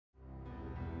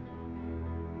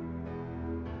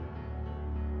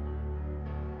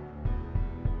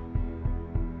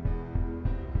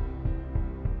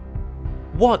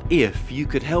What if you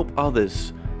could help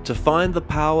others to find the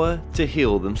power to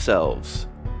heal themselves?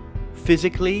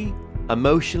 Physically,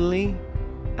 emotionally,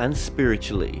 and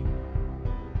spiritually.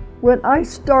 When I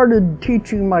started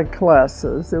teaching my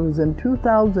classes, it was in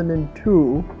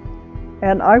 2002,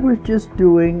 and I was just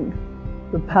doing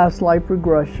the past life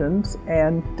regressions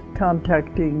and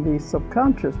contacting the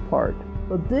subconscious part.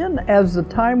 But then as the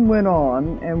time went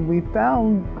on and we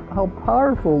found how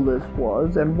powerful this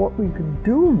was and what we could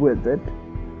do with it,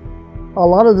 a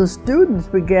lot of the students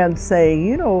began saying,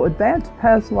 you know, advanced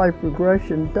past life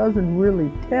regression doesn't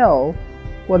really tell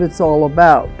what it's all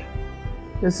about.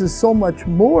 This is so much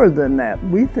more than that.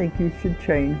 We think you should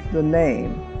change the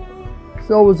name.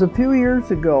 So it was a few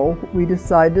years ago we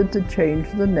decided to change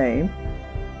the name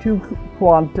to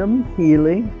Quantum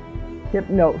Healing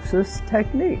Hypnosis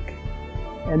Technique.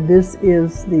 And this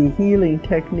is the healing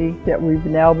technique that we've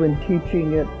now been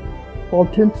teaching it,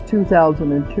 well, since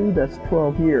 2002, that's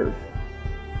 12 years.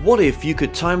 What if you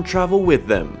could time travel with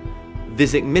them?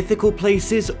 Visit mythical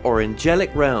places or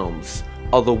angelic realms,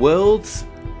 other worlds,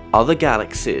 other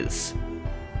galaxies.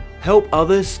 Help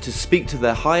others to speak to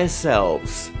their higher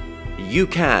selves. You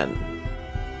can.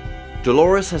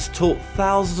 Dolores has taught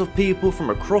thousands of people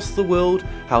from across the world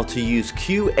how to use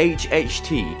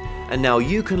QHHT, and now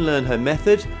you can learn her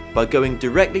method by going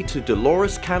directly to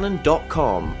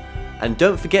dolorescannon.com. And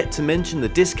don't forget to mention the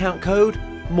discount code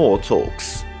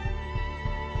MORETALKS.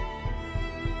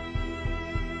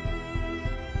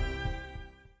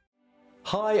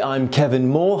 Hi, I'm Kevin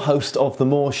Moore, host of The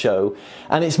Moore Show,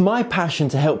 and it's my passion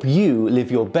to help you live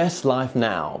your best life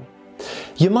now.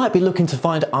 You might be looking to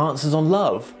find answers on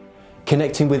love,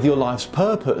 connecting with your life's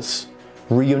purpose,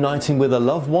 reuniting with a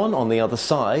loved one on the other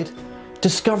side,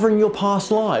 discovering your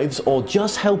past lives, or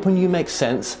just helping you make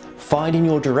sense, finding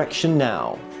your direction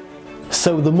now.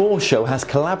 So The Moore Show has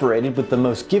collaborated with the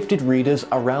most gifted readers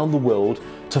around the world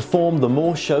to form The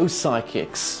Moore Show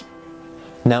Psychics.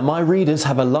 Now, my readers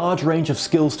have a large range of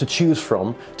skills to choose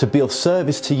from to be of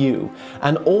service to you,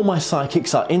 and all my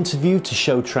psychics are interviewed to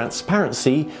show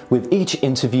transparency, with each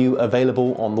interview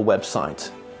available on the website.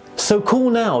 So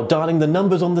call now, dialing the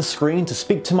numbers on the screen to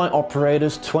speak to my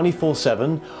operators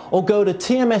 24/7, or go to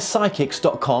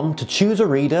tmspsychics.com to choose a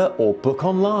reader or book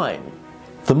online.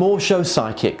 The Moore Show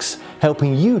Psychics,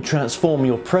 helping you transform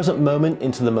your present moment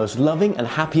into the most loving and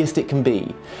happiest it can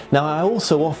be. Now, I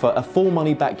also offer a full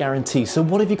money back guarantee, so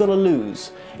what have you got to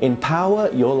lose? Empower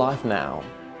your life now.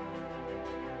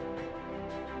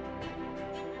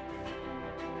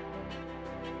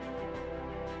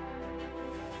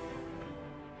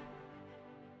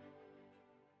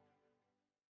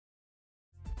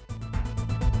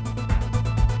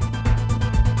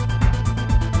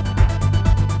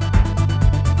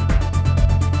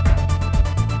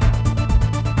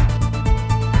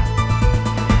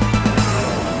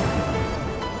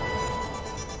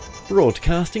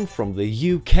 Broadcasting from the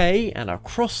UK and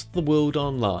across the world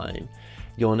online.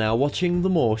 You're now watching The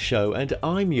Moore Show, and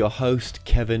I'm your host,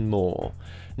 Kevin Moore.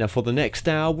 Now, for the next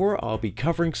hour, I'll be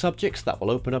covering subjects that will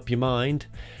open up your mind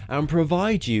and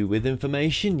provide you with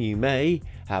information you may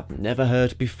have never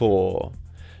heard before.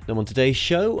 Now, on today's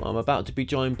show, I'm about to be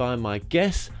joined by my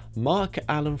guest, Mark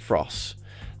Alan Frost.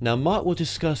 Now, Mark will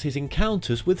discuss his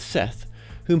encounters with Seth,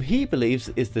 whom he believes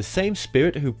is the same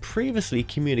spirit who previously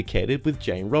communicated with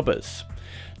Jane Roberts.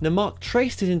 Now, Mark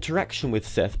traced his interaction with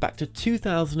Seth back to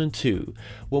 2002,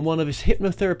 when one of his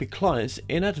hypnotherapy clients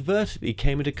inadvertently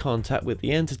came into contact with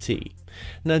the entity.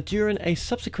 Now, during a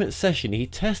subsequent session, he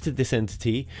tested this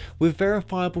entity with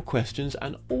verifiable questions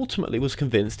and ultimately was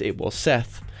convinced it was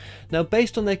Seth. Now,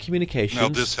 based on their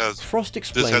communications, Frost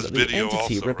explained that the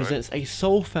entity represents a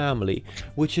soul family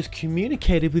which has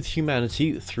communicated with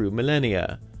humanity through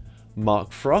millennia.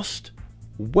 Mark Frost,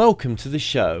 welcome to the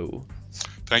show.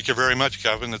 Thank you very much,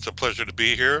 Kevin. It's a pleasure to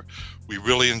be here. We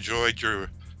really enjoyed your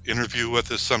interview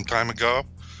with us some time ago.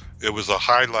 It was a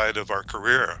highlight of our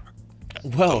career.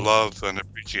 Well, the love and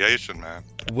appreciation, man.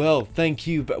 Well, thank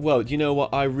you. But well, you know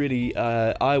what? I really,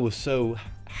 I was so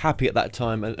happy at that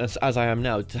time, as I am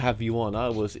now, to have you on. I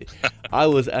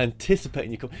was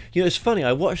anticipating you. You know, it's funny.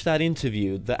 I watched that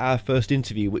interview, our first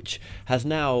interview, which has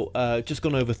now just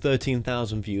gone over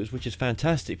 13,000 views, which is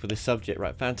fantastic for this subject,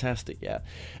 right? Fantastic, yeah.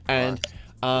 And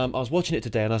I was watching it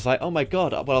today, and I was like, oh my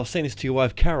god. Well, I was saying this to your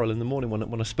wife Carol in the morning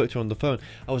when I spoke to her on the phone.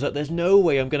 I was like, there's no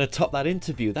way I'm going to top that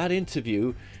interview. That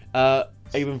interview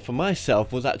even for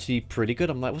myself, was actually pretty good.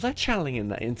 I'm like, was I channeling in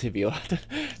that interview?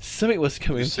 Something was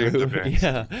coming through.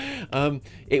 Yeah,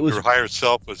 it was. Your higher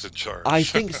self was in charge. I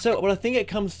think so. Well, I think it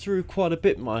comes through quite a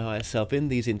bit, my higher self, in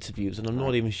these interviews, and I'm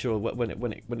not even sure when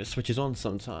it switches on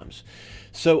sometimes.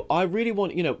 So I really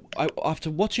want, after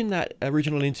watching that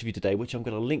original interview today, which I'm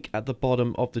going to link at the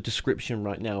bottom of the description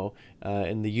right now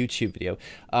in the YouTube video,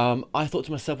 I thought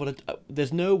to myself, well,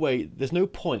 there's no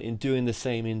point in doing the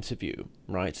same interview,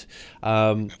 right?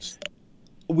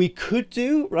 We could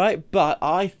do, right? But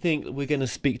I think we're going to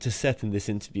speak to Seth in this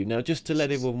interview. Now, just to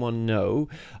let everyone know,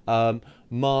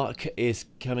 Mark is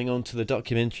coming on to the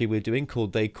documentary we're doing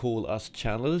called They Call Us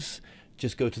Channelers.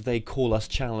 Just go to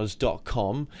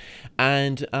theycalluschannelers.com.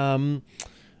 And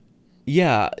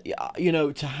yeah,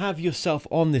 to have yourself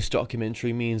on this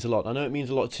documentary means a lot. I know it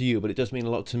means a lot to you, but it does mean a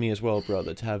lot to me as well,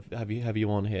 brother, to have you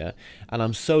on here. And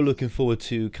I'm so looking forward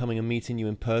to coming and meeting you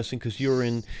in person, because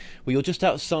you're just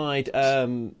outside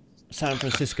San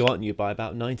Francisco, aren't you, by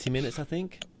about 90 minutes, I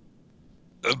think?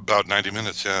 About 90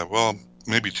 minutes, yeah. Well,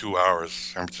 maybe 2 hours,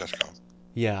 San Francisco.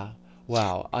 Yeah.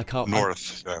 Wow, I can't.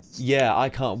 North, yeah, I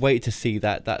can't wait to see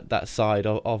that side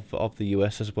of the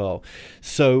US as well.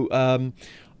 So,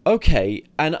 okay,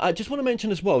 and I just want to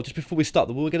mention as well, just before we start,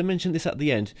 we're going to mention this at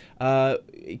the end.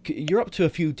 You're up to a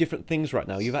few different things right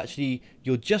now.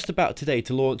 You're just about today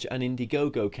to launch an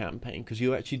Indiegogo campaign, because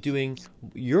you're actually doing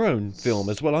your own film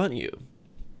as well, aren't you?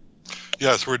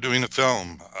 Yes, we're doing a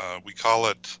film. We call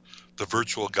it The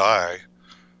Virtual Guy.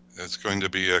 It's going to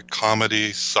be a comedy,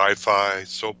 sci-fi,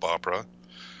 soap opera.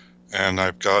 And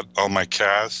I've got all my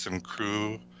cast and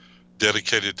crew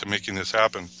dedicated to making this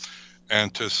happen.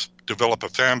 And to develop a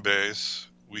fan base,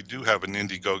 we do have an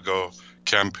Indiegogo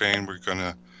campaign. We're going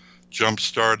to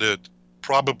jumpstart it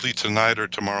probably tonight or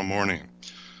tomorrow morning.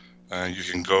 You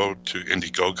can go to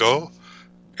Indiegogo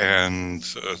and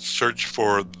search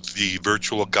for The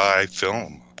Virtual Guy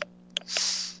film.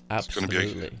 Absolutely.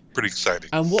 It's going to be pretty exciting.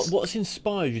 And what's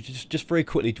inspired you, just very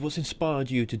quickly, what's inspired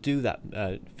you to do that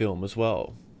film as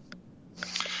well?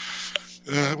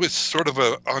 It was sort of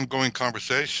an ongoing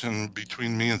conversation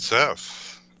between me and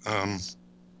Seth.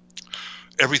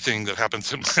 Everything that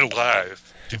happens in my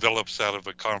life develops out of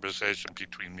a conversation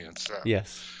between me and Seth.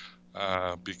 Yes.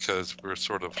 Because we're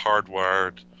sort of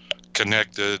hardwired,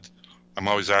 connected. I'm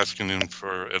always asking him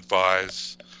for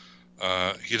advice.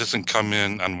 He doesn't come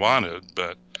in unwanted,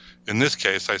 but in this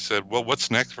case, I said, well,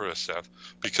 what's next for us, Seth?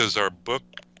 Because our book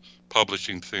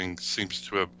publishing thing seems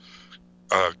to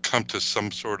have come to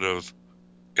some sort of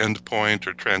end point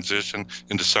or transition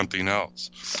into something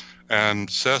else. And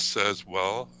Seth says,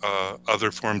 well, other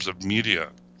forms of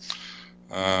media.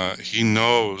 He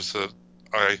knows that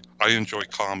I enjoy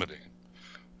comedy.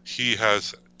 He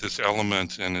has this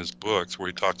element in his books where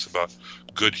he talks about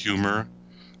good humor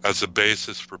as a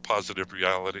basis for positive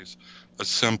realities, a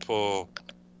simple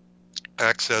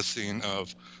accessing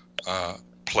of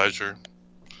pleasure,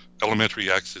 elementary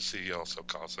ecstasy, he also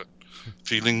calls it,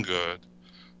 feeling good.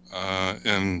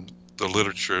 In the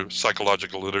literature,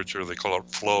 psychological literature, they call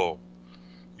it flow.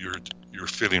 You're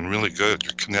feeling really good.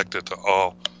 You're connected to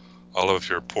all of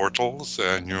your portals,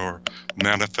 and you're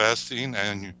manifesting,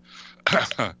 and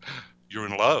you're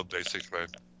in love, basically,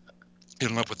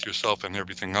 in love with yourself and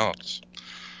everything else.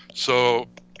 So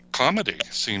comedy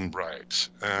seemed right.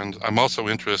 And I'm also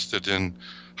interested in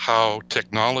how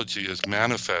technology is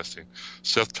manifesting.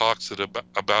 Seth talks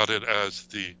about it as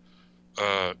the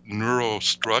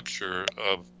neurostructure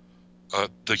of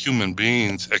the human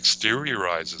beings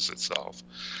exteriorizes itself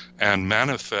and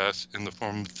manifests in the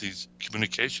form of these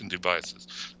communication devices,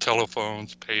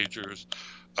 telephones, pagers.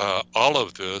 All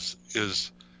of this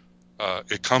is,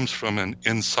 it comes from an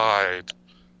inside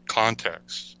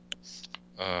context.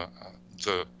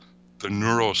 The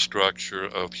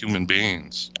neurostructure of human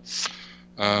beings.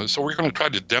 So we're going to try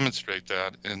to demonstrate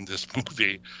that in this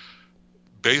movie,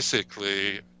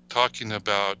 basically talking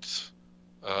about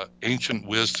ancient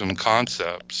wisdom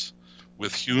concepts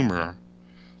with humor,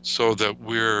 so that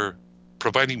we're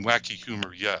providing wacky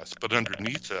humor, yes, but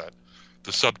underneath that,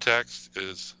 the subtext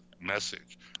is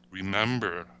message.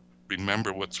 Remember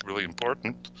what's really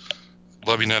important.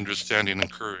 Loving, understanding,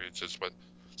 and courage is what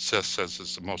Seth says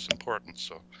is the most important.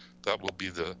 So that will be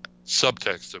the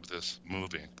subtext of this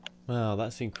movie. Wow,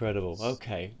 that's incredible.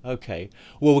 Okay.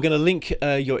 Well, we're going to link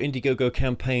your Indiegogo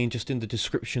campaign just in the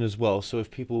description as well. So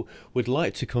if people would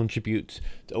like to contribute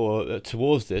or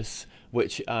towards this,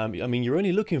 which I mean, you're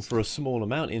only looking for a small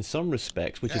amount in some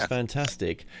respects, which is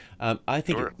fantastic. I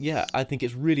think, sure. I think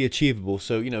it's really achievable.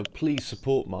 So please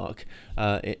support Mark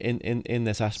in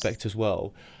this aspect as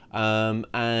well.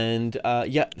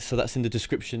 Yeah, so that's in the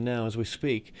description now as we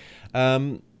speak.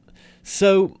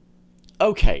 So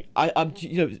okay,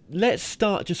 let's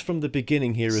start just from the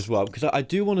beginning here as well, because I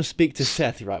do want to speak to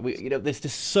Seth, right? There's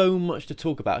just so much to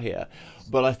talk about here,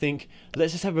 but I think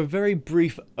let's just have a very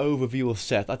brief overview of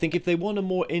Seth. I think if they want a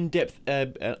more in-depth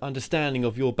understanding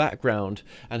of your background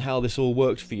and how this all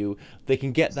works for you, they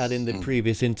can get that in the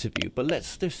previous interview. But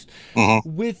let's just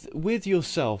with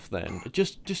yourself then.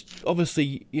 Just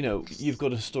obviously, you've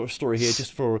got a story here.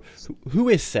 Just for who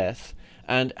is Seth,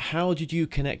 and how did you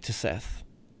connect to Seth?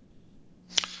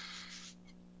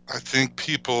 I think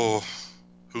people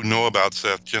who know about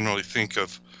Seth generally think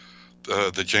of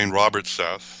the Jane Roberts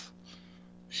Seth.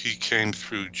 He came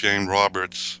through Jane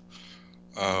Roberts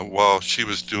while she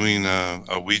was doing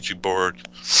a Ouija board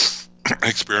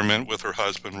experiment with her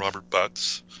husband, Robert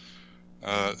Butts.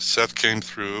 Seth came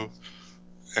through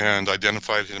and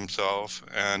identified himself,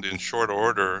 and in short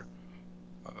order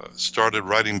started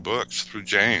writing books through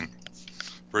Jane.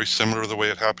 Very similar to the way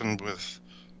it happened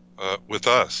with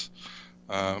us.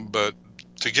 But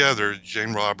together,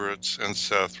 Jane Roberts and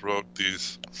Seth wrote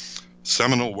these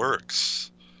seminal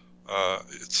works.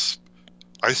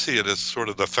 I see it as sort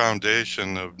of the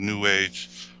foundation of New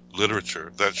Age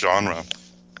literature, that genre.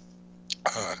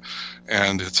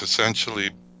 And it's essentially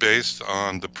based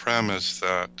on the premise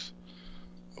that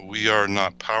we are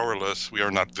not powerless, we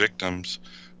are not victims,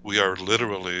 we are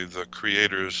literally the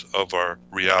creators of our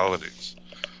realities.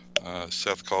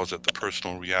 Seth calls it the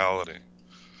personal reality.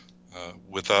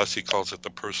 With us, he calls it the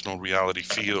personal reality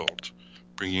field,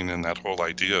 bringing in that whole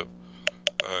idea of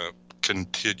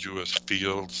contiguous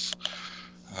fields.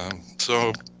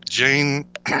 So Jane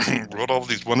wrote all of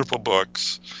these wonderful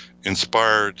books,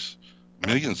 inspired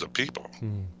millions of people,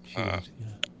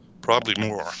 probably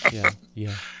more.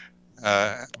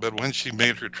 But when she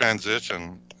made her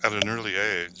transition at an early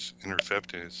age, in her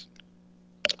 50s,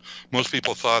 most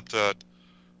people thought that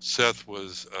Seth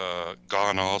was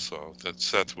gone also, that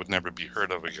Seth would never be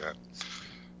heard of again.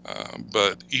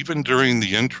 But even during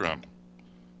the interim,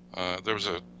 there was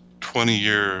a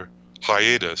 20-year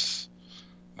hiatus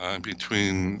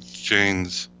between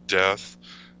Jane's death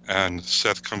and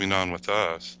Seth coming on with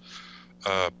us.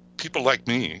 People like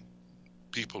me,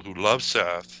 people who love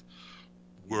Seth,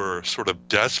 were sort of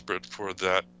desperate for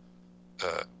that,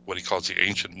 what he calls the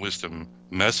ancient wisdom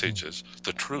messages,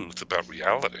 the truth about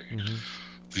reality.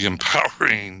 The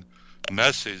empowering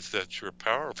message that you're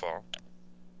powerful,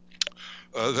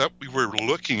 that we were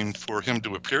looking for him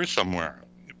to appear somewhere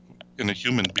in a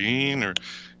human being or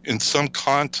in some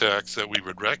context that we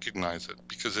would recognize it,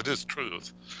 because it is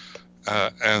truth.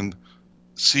 And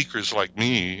seekers like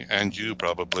me and you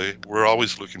probably, we're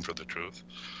always looking for the truth.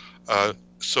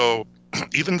 So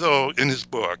even though in his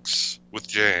books with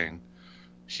Jane,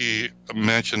 he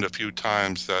mentioned a few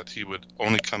times that he would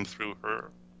only come through her,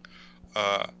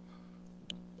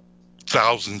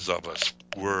 thousands of us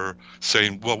were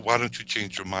saying, well, why don't you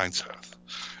change your mind, Seth?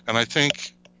 And I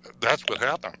think that's what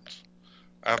happened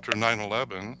after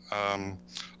 9/11.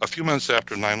 A few months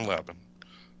after 9/11,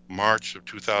 March of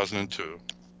 2002,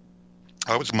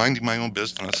 I was minding my own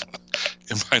business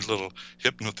in my little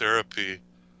hypnotherapy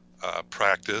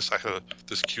practice. I had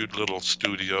this cute little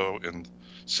studio in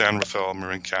San Rafael,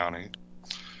 Marin County,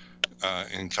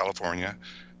 in California.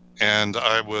 And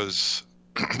I was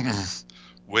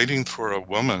waiting for a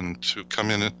woman to come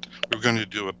in. We were going to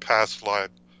do a past life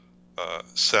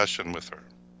session with her.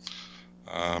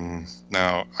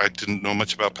 Now, I didn't know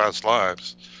much about past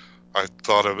lives. I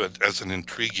thought of it as an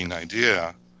intriguing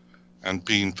idea. And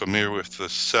being familiar with the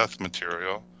Seth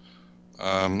material,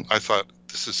 I thought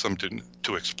this is something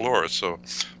to explore. So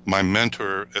my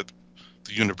mentor at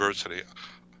the university,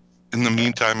 in the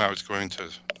meantime, I was going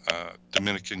to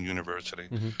Dominican University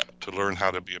to learn how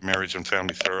to be a marriage and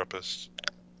family therapist.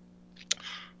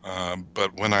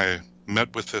 But when I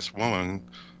met with this woman,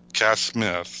 Cass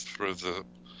Smith, for the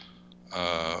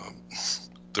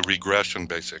regression,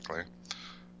 basically,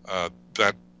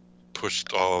 that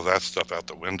pushed all of that stuff out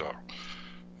the window.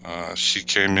 She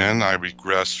came in, I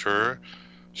regressed her.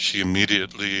 She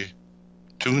immediately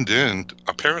tuned in,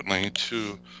 apparently,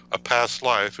 to a past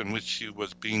life in which she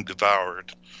was being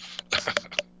devoured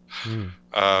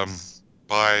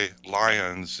by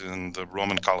lions in the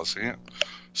Roman Colosseum.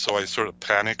 So I sort of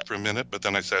panicked for a minute, but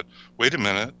then I said, wait a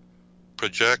minute,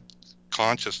 project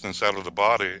consciousness out of the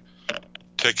body,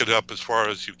 take it up as far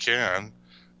as you can,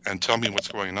 and tell me what's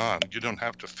going on. You don't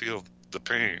have to feel the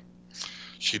pain.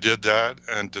 She did that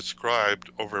and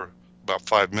described over about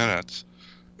 5 minutes.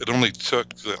 It only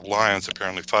took the lions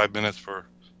apparently 5 minutes for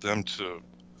them to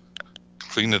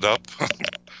clean it up,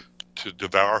 to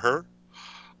devour her.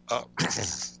 Uh,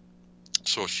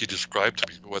 so she described to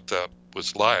me what that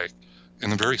was like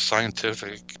in a very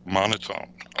scientific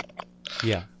monotone.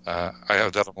 Yeah. I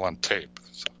have that all on tape,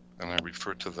 and I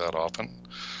refer to that often.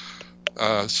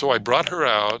 So I brought her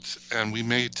out, and we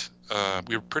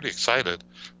were pretty excited.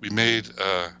 We made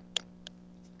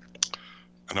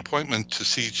an appointment to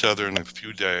see each other in a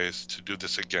few days to do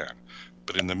this again.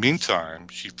 But in the meantime,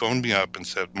 she phoned me up and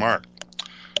said, Mark,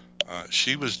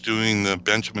 she was doing the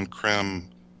Benjamin Krem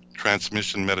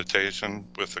transmission meditation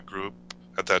with a group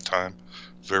at that time,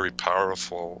 very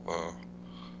powerful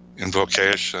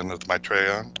invocation of the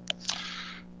Maitreya.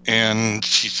 And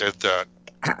she said that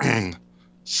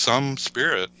some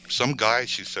spirit, some guy,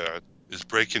 she said, is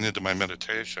breaking into my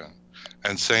meditation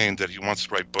and saying that he wants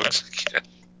to write books again.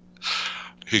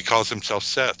 He calls himself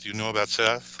Seth. You know about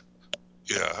Seth?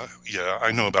 Yeah,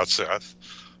 I know about Seth.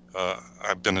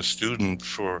 I've been a student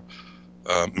for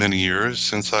many years,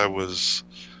 since I was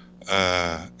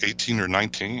 18 or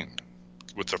 19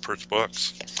 with the first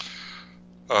books.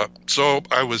 So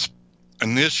I was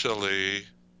initially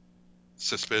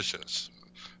suspicious,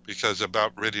 because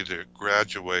about ready to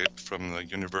graduate from the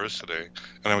university,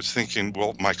 and I was thinking,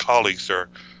 well, my colleagues are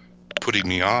putting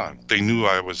me on. They knew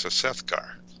I was a Seth guy.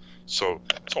 So,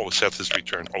 Seth has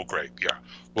returned. Oh, great, yeah.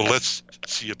 Well, let's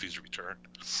see if he's returned.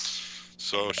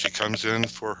 So she comes in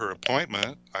for her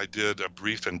appointment. I did a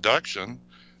brief induction,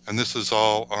 and this is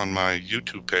all on my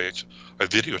YouTube page. I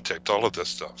videotaped all of this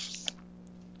stuff,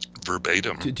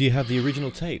 verbatim. Do you have the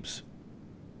original tapes?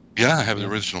 Yeah, I have the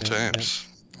original tapes.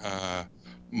 Yeah.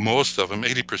 Most of them,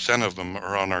 80% of them,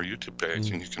 are on our YouTube page,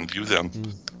 and you can view them.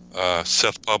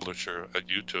 Seth Publisher at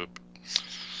YouTube.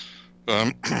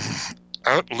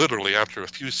 Literally, after a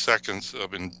few seconds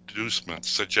of inducement,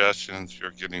 suggestions,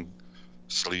 you're getting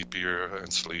sleepier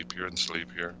and sleepier and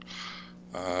sleepier.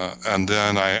 And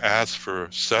then I asked for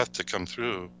Seth to come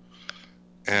through,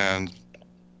 and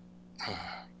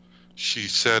she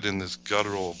said in this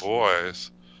guttural voice,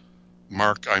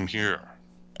 Mark, I'm here.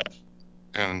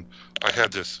 And I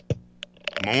had this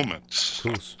moment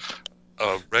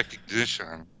of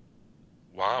recognition.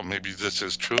 Wow, maybe this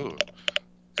is true.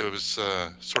 It was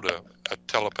sort of a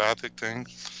telepathic thing,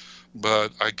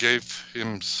 but I gave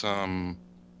him some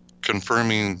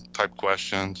confirming type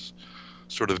questions,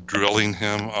 sort of drilling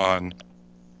him on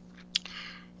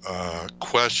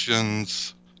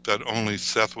questions that only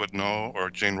Seth would know, or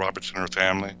Jane Robertson and her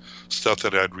family, stuff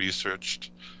that I'd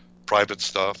researched, private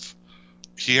stuff.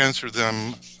 He answered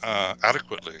them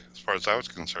adequately, as far as I was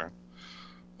concerned.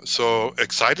 So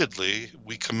excitedly,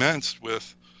 we commenced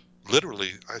with,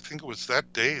 literally, I think it was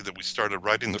that day that we started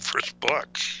writing the first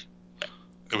book.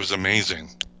 It was amazing.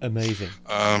 Amazing.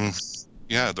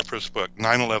 Yeah, the first book,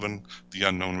 9/11, The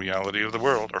Unknown Reality of the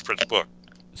World, our first book.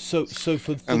 So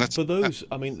for those,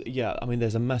 I mean,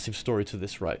 there's a massive story to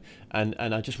this, right? And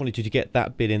I just wanted you to get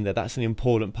that bit in there. That's an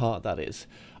important part, that is.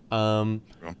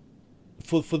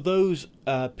 For those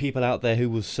people out there who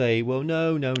will say, well,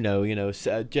 no, you know,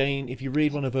 Jane, if you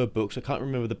read one of her books, I can't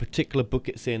remember the particular book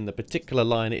it's in, the particular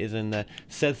line it is in there,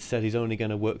 Seth said he's only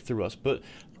going to work through us. But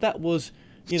that was,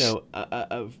 you know,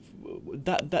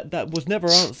 that was never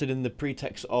answered in the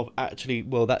pretext of actually,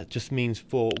 well, that just means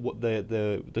for what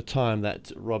the time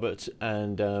that Robert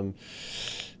and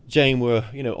Jane were,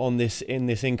 you know, in this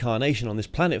incarnation on this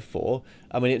planet for.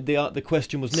 I mean, the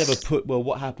question was never put, well,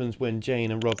 what happens when Jane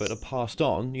and Robert are passed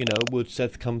on? You know, would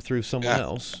Seth come through someone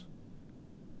else?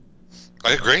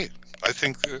 I agree. I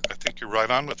think you're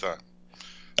right on with that.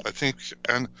 I think,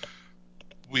 and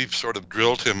we've sort of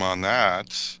drilled him on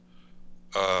that.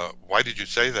 Why did you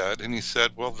say that? And he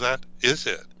said, well, that is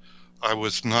it. I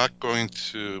was not going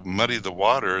to muddy the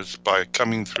waters by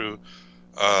coming through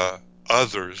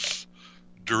others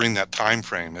during that time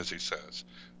frame, as he says.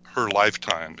 Her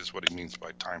lifetime is what he means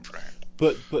by time frame.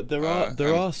 But there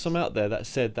are some out there that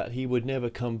said that he would never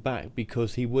come back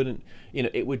because he wouldn't, you know,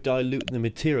 it would dilute the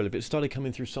material. If it started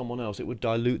coming through someone else, it would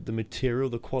dilute the material,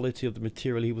 the quality of the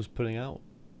material he was putting out.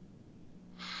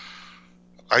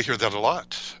 I hear that a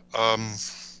lot.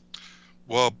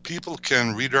 Well, people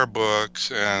can read our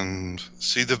books and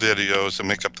see the videos and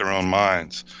make up their own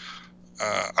minds.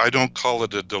 I don't call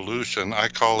it a delusion. I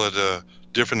call it a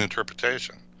different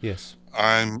interpretation. Yes.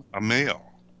 I'm a male.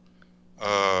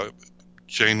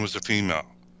 Jane was a female.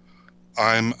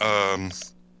 I'm a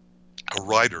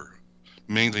writer,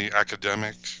 mainly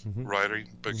academic writing,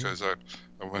 because I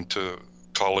went to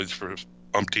college for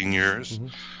umpteen years.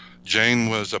 Jane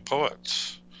was a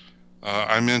poet.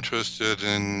 I'm interested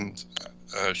in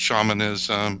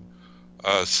shamanism,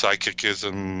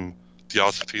 psychicism,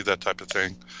 theosophy, that type of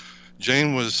thing.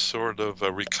 Jane was sort of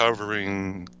a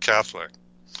recovering Catholic.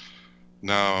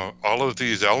 Now, all of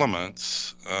these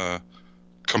elements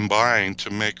combine to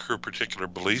make her particular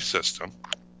belief system,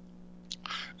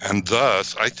 and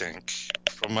thus, I think,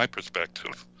 from my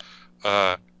perspective,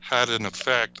 had an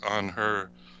effect on her,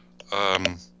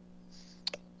 the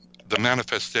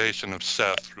manifestation of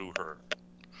Seth through her.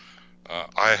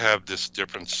 I have this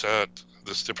different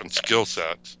skill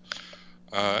set,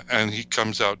 and he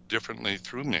comes out differently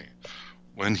through me.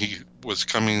 When he was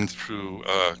coming through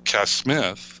Cass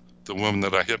Smith, the woman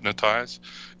that I hypnotized,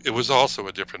 it was also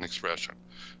a different expression.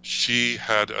 She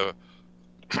had a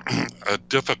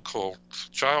difficult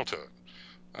childhood.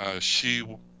 She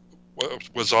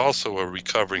was also a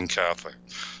recovering Catholic.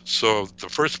 So the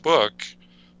first book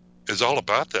is all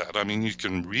about that. I mean, you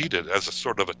can read it as a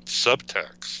sort of a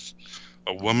subtext.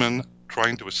 A woman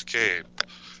trying to escape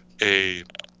a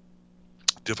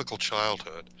difficult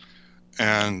childhood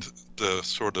and the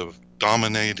sort of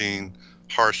dominating,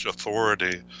 harsh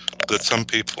authority that some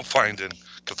people find in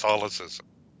Catholicism.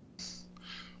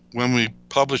 When we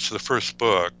published the first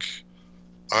book,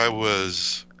 I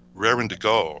was raring to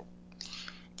go.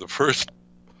 The first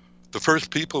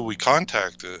people we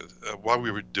contacted while we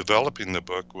were developing the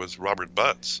book was Robert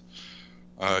Butts.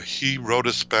 He wrote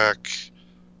us back.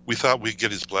 We thought we'd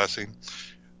get his blessing.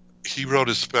 He wrote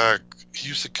us back. He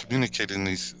used to communicate in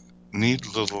these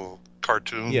neat little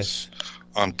cartoons. Yes.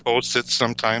 On Post-its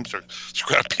sometimes, or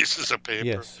scrap pieces of paper.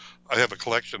 Yes. I have a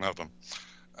collection of them.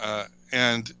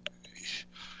 And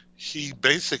he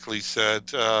basically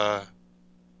said,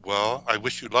 well, I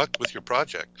wish you luck with your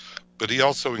project. But he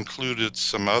also included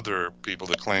some other people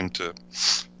that claimed to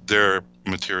their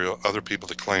material, other people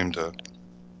that claimed to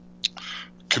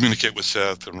communicate with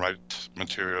Seth and write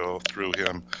material through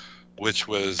him, which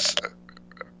was,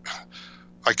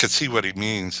 I could see what he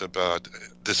means about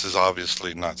this is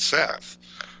obviously not Seth.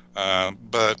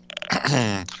 But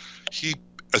he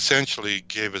essentially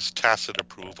gave us tacit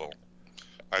approval,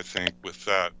 I think, with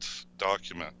that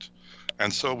document.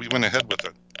 And so we went ahead with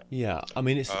it. Yeah, I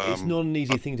mean, it's not an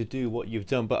easy thing to do what you've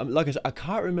done, but like I said, I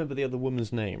can't remember the other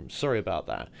woman's name. Sorry about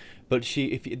that. But she,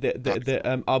 if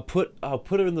I'll put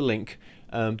her in the link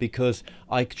because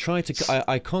I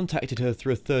contacted her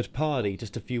through a third party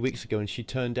just a few weeks ago, and she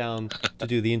turned down to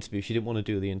do the interview. She didn't want to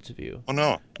do the interview. Oh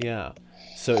no. Yeah.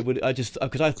 So it would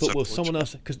because I thought, well, someone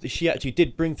else, because she actually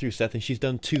did bring through Seth, and she's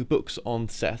done 2 books on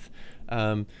Seth,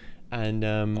 and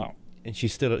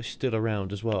she's still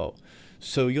around as well.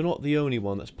 So you're not the only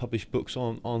one that's published books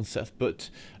on Seth,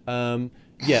 but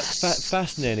yeah,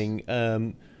 fascinating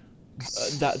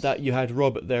that you had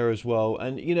Robert there as well,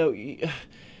 and you're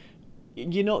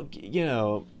not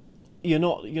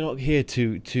here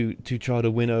to try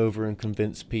to win over and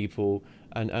convince people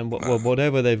and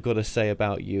whatever they've got to say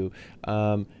about you.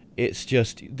 It's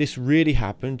just, this really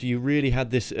happened. You really had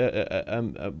this lady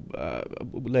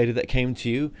that came to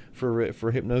you for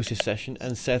a hypnosis session,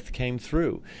 and Seth came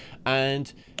through,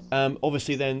 and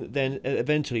obviously then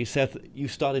eventually Seth, you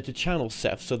started to channel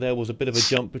Seth. So there was a bit of a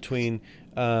jump between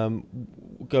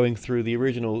going through the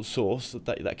original source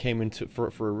that came into for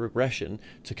a regression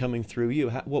to coming through you.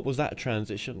 What was that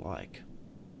transition like?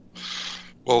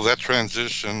 Well, that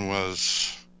transition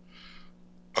was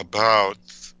about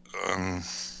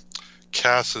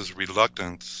Cass's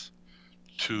reluctance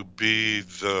to be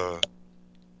the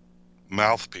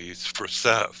mouthpiece for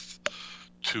Seth,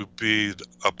 to be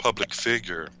a public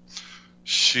figure.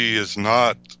 She is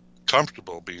not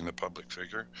comfortable being a public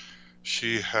figure.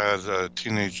 She had a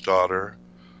teenage daughter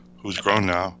who's grown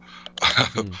now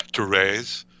to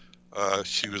raise.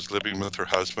 She was living with her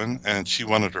husband, and she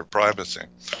wanted her privacy.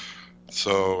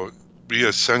 So we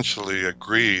essentially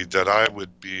agreed that I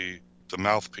would be the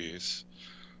mouthpiece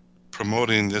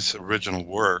promoting this original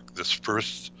work, this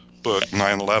first book,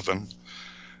 9/11,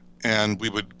 and we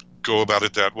would go about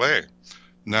it that way.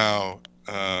 Now,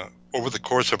 over the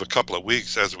course of a couple of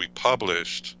weeks as we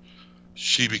published,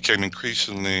 she became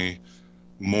increasingly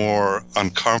more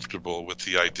uncomfortable with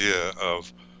the idea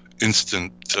of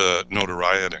instant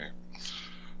notoriety,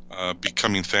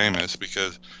 becoming famous,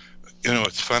 because,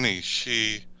 it's funny,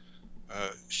 she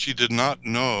did not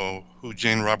know who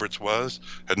Jane Roberts was,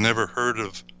 had never heard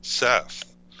of Seth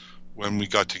when we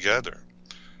got together.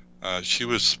 She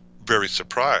was very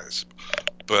surprised,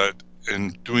 but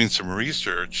in doing some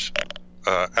research,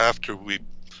 after we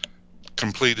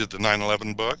completed the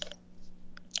 9/11 book,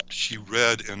 she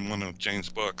read in one of Jane's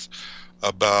books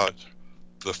about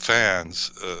the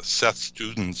fans. Seth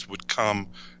students would come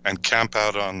and camp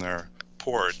out on their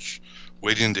porch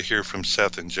waiting to hear from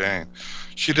Seth and Jane.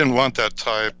 She didn't want that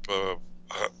type of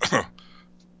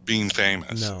being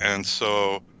famous. No. And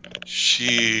so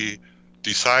she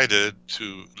decided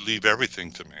to leave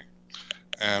everything to me.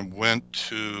 and went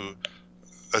to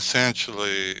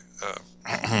essentially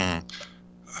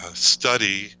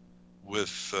study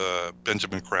with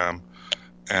Benjamin Graham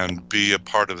and be a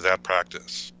part of that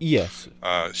practice. Yes.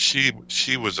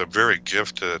 She was a very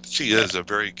gifted, she is a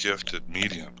very gifted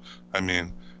medium. I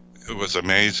mean, it was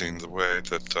amazing the way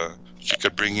that she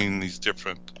could bring in these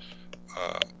different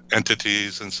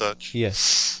entities and such.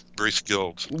 Yes. Very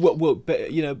skilled. Well,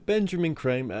 Benjamin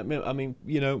Crane, I mean,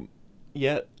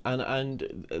 yeah,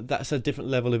 and that's a different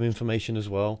level of information as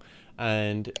well.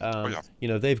 And,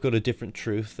 they've got a different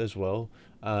truth as well.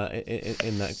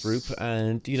 In that group,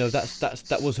 and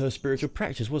that was her spiritual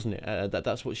practice, wasn't it?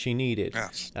 That's what she needed.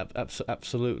 Yes.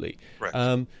 Absolutely.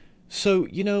 Right. So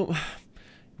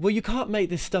well, you can't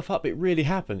make this stuff up. It really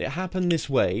happened. It happened this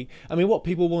way. I mean, what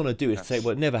people want to do is say,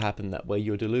 well, it never happened that way.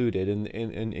 You're deluded,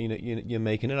 and you're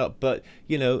making it up. But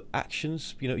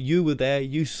actions. You were there.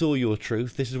 You saw your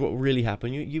truth. This is what really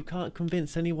happened. You can't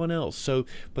convince anyone else. So,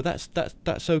 but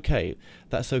that's okay.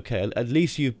 That's okay. At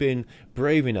least you've been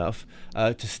brave enough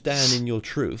to stand in your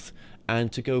truth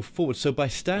and to go forward. So by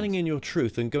standing in your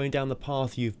truth and going down the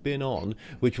path you've been on,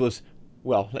 which was,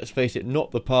 well, let's face it, not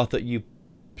the path that you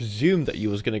presumed that you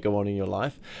was going to go on in your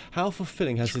life, how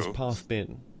fulfilling has this path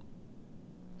been?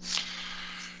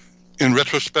 In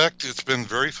retrospect, it's been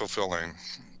very fulfilling.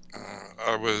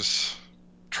 I was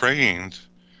trained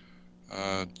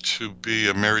to be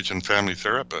a marriage and family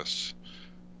therapist,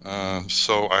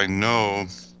 so I know,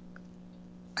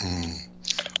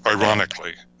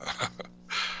 ironically,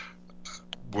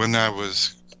 when I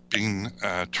was being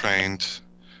trained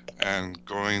and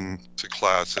going to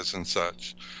classes and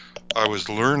such, I was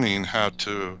learning how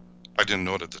to, I didn't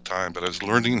know it at the time, but I was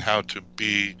learning how to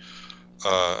be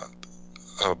a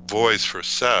voice for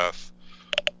Seth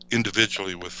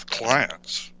individually with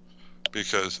clients,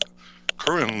 because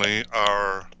currently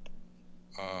our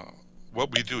what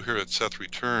we do here at Seth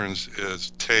Returns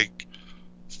is take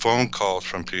phone calls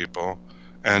from people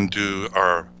and do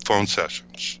our phone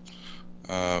sessions.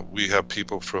 We have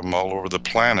people from all over the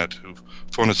planet who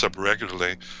phone us up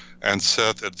regularly, and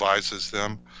Seth advises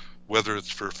them, whether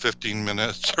it's for 15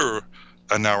 minutes or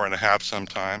an hour and a half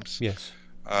sometimes. Yes.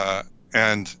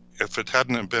 And if it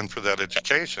hadn't been for that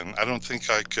education, I don't think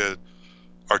I could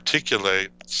articulate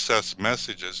Seth's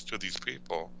messages to these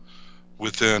people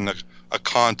within a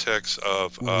context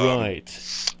of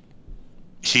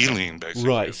healing, basically.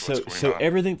 Right. So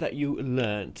everything that you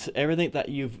learnt, everything that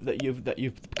you've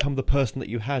become, the person that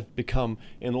you had become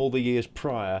in all the years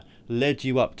prior, led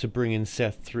you up to bringing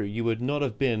Seth through. You would not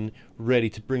have been ready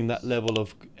to bring that level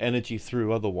of energy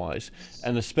through otherwise,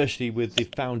 and especially with the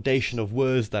foundation of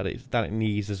words that it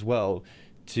needs as well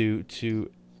to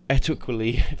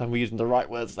ethically, if I'm using the right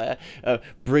words there,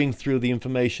 bring through the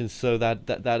information so that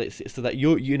it's so that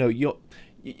you're.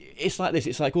 It's like this.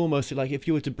 It's like almost like if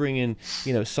you were to bring in,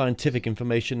 scientific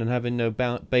information and having no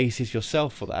basis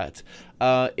yourself for that,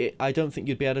 I don't think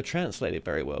you'd be able to translate it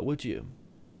very well, would you?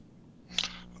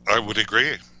 I would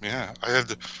agree. Yeah,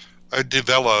 I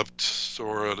developed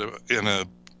sort of in a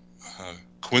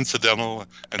coincidental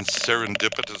and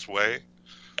serendipitous way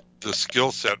the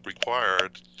skill set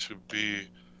required to be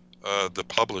the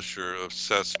publisher of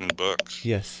Seth's new books.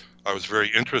 Yes. I was very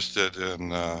interested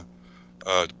in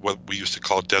what we used to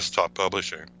call desktop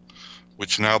publishing,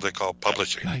 which now they call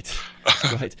publishing. Right.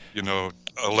 Right.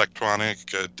 Electronic,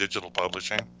 digital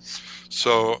publishing.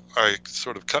 So I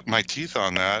sort of cut my teeth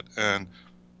on that and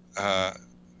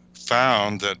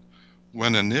found that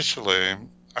when initially,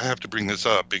 I have to bring this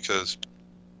up because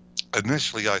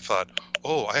initially I thought,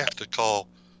 I have to call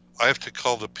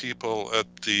the people at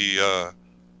the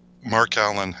Mark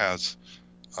Allen has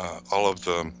all of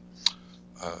the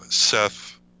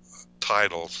Seth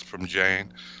titles from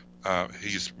Jane.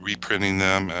 He's reprinting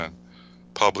them and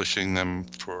publishing them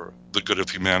for the good of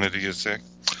humanity, you see.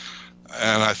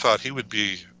 And I thought he would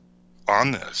be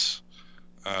on this.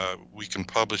 We can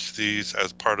publish these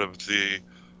as part of the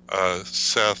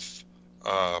Seth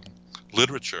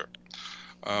literature.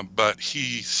 But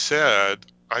he said,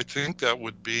 I think that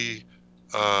would be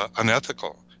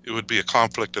unethical. It would be a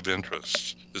conflict of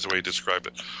interest, is the way he described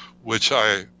it, which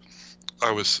I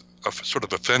was sort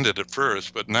of offended at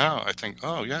first, but now I think,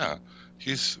 oh yeah,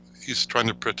 he's trying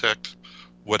to protect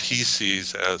what he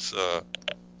sees as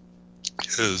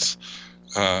his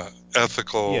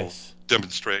ethical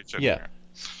demonstration. Yeah.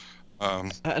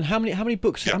 And how many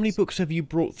books? Yes. How many books have you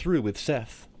brought through with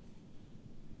Seth?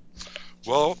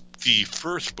 Well, the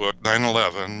first book,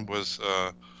 9/11, was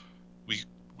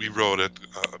we wrote it.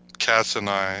 Cass and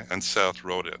I and Seth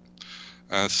wrote it.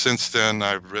 Since then,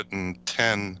 I've written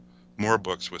 10 more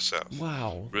books with Seth.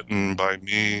 Wow. Written by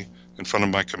me in front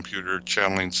of my computer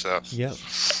channeling Seth. Yep,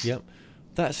 yep.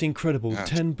 That's incredible. Yeah.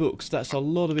 10 books. That's a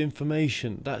lot of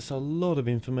information. That's a lot of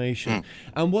information.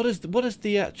 And what is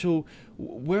the actual?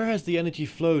 Where has the energy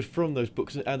flowed from those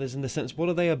books? And in the sense, what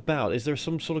are they about? Is there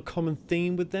some sort of common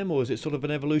theme with them, or is it sort of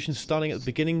an evolution starting at the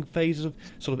beginning phases of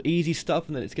sort of easy stuff,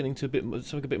 and then it's getting to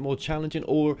something a bit more challenging,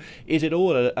 or is it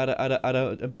all at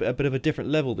a bit of a different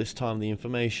level this time? The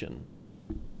information.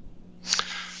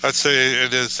 I'd say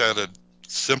it is at a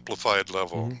simplified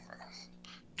level.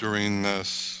 During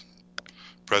this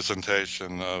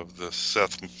presentation of the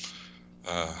Seth,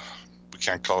 we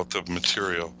can't call it the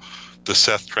material, the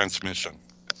Seth transmission.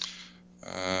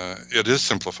 It is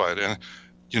simplified, and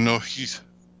you know, he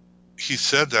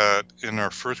said that in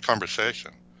our first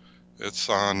conversation. It's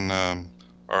on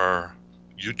our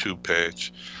YouTube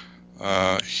page.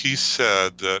 He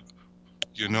said that,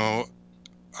 you know,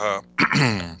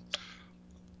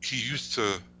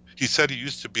 he said he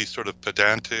used to be sort of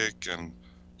pedantic and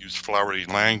use flowery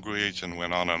language and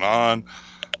went on.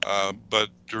 But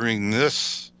during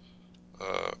this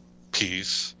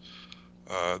piece,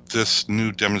 this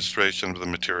new demonstration of the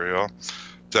material,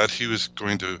 that he was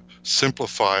going to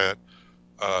simplify it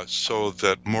so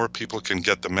that more people can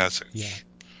get the message. Yeah.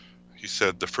 He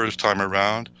said the first time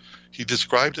around, he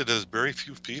described it as very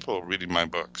few people reading my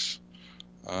books.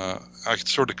 I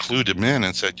sort of clued him in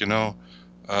and said, you know,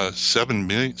 7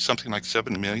 million, something like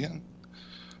 7 million.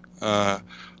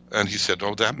 And he said,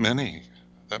 oh, that many.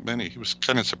 He was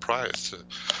kind of surprised.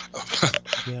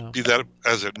 Yeah. Be that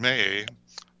as it may,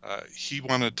 he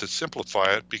wanted to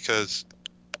simplify it because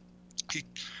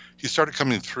he started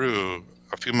coming through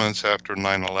a few months after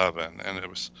 9/11, and it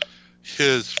was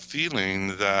his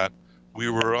feeling that we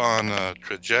were on a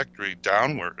trajectory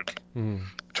downward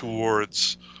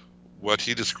towards what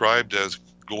he described as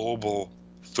global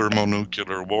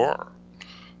thermonuclear war,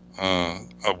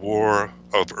 a war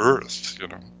of Earth, you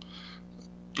know,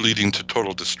 leading to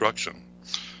total destruction.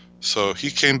 So he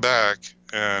came back,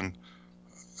 and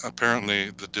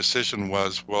apparently the decision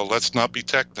was, well, let's not be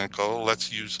technical,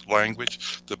 let's use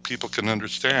language that people can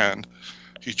understand.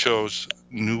 He chose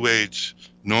New Age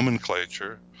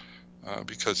nomenclature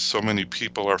because so many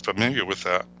people are familiar with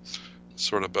that,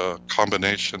 sort of a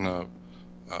combination of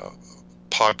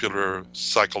popular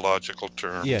psychological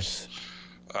terms. Yes.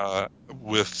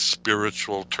 With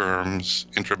spiritual terms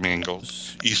intermingled,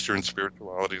 Eastern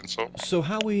spirituality and so on. So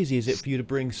how easy is it for you to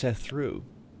bring Seth through?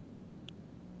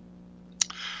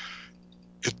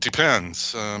 It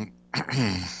depends. I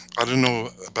don't know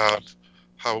about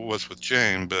how it was with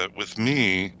Jane, but with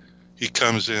me, he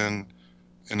comes in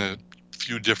a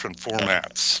few different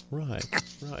formats. Right.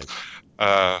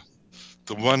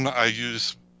 The one I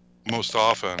use most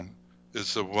often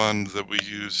is the one that we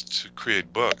use to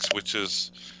create books, which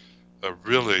is a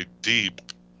really deep,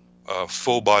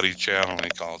 full-body channel, he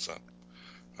calls it.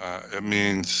 It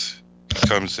means he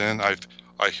comes in, I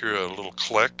hear a little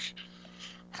click,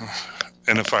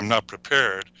 and if I'm not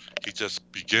prepared, he just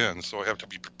begins. So I have to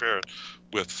be prepared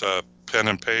with pen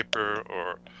and paper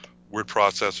or word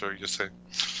processor, you say.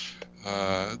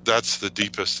 That's the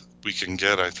deepest we can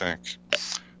get, I think,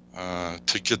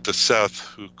 to get the Seth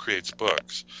who creates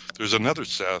books. There's another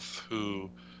Seth who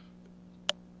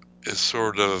is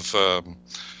sort of,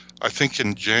 I think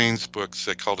in Jane's books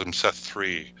they called him Seth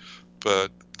 3,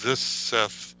 but this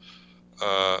Seth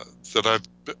that I've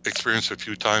experienced a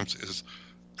few times is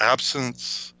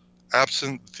absent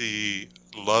the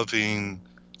loving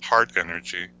heart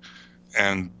energy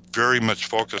and very much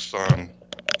focused on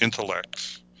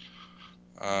intellect.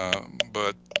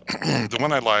 But the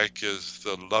one I like is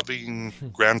the loving,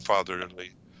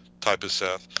 grandfatherly type of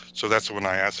Seth. So that's the one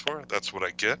I ask for. That's what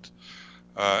I get.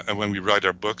 And when we write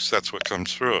our books, that's what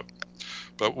comes through.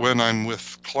 But when I'm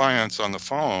with clients on the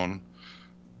phone,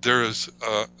 there is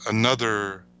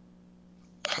another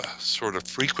sort of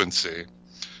frequency.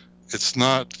 It's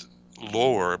not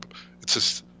lower. It's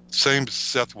the same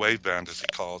Seth waveband, as he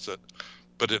calls it,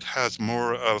 but it has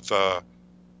more of a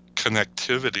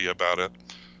connectivity about it,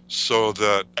 so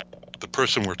that the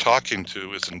person we're talking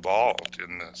to is involved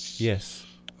in this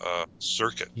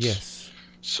circuit. Yes.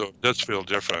 So it does feel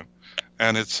different.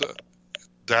 And it's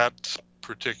that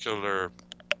particular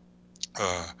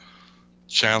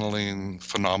channeling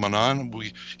phenomenon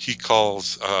he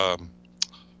calls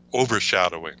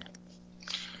overshadowing.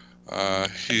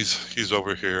 He's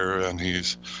over here, and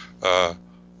he's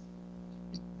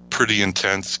pretty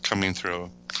intense coming through.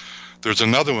 There's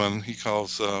another one he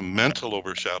calls mental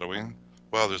overshadowing.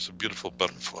 Wow, there's a beautiful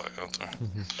butterfly out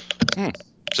there.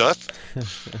 Seth?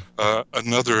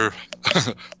 Another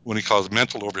one he calls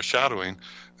mental overshadowing,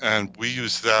 and we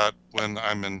use that when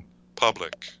I'm in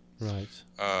public. Right.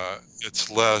 It's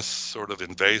less sort of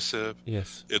invasive.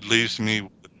 Yes. It leaves me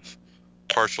with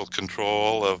partial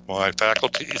control of my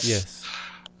faculties. Yes.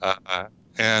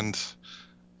 And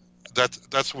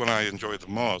that's when I enjoy the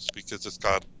most, because it's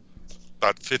got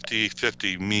about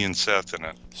 50-50 me and Seth in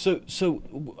it. So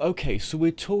okay, so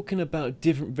we're talking about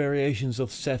different variations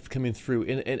of Seth coming through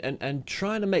and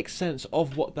trying to make sense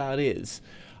of what that is.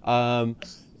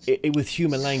 With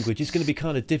human language, it's going to be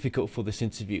kind of difficult for this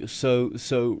interview.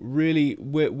 So really,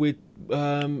 we're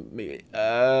well,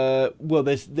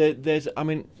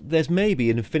 there's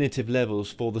maybe an infinitive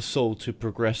levels for the soul to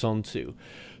progress onto.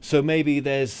 So maybe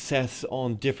there's Seth's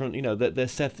on different, that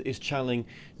Seth is channeling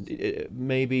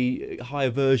maybe higher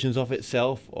versions of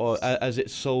itself, or as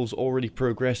its soul's already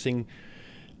progressing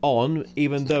on,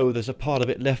 even though there's a part of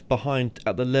it left behind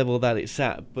at the level that it's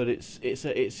at. But if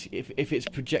it's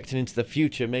projecting into the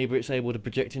future, maybe it's able to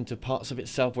project into parts of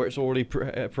itself where it's already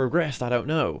progressed. I don't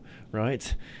know,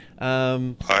 right?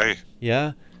 Hi.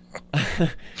 Yeah.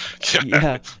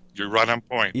 Yeah. You're right on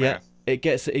point. Yeah. Man. It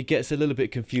gets a little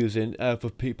bit confusing for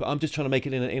people. I'm just trying to make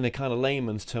it in a kind of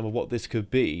layman's term of what this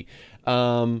could be.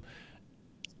 Okay,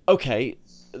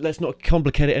 let's not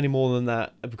complicate it any more than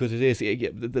that, because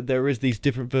there is these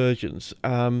different versions.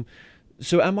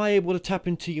 So am I able to tap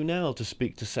into you now to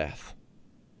speak to Seth?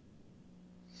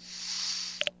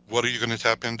 What are you going to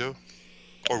tap into?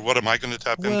 Or what am I going to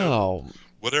tap well, into?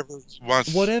 Whatever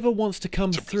wants to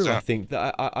come through, present. I think.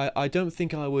 That I don't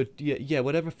think I would... Yeah,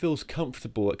 whatever feels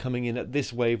comfortable at coming in at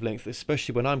this wavelength,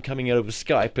 especially when I'm coming in over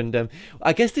Skype. And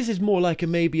I guess this is more like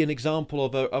maybe an example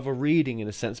of a reading in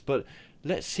a sense, but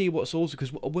let's see what's also...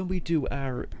 Because when we do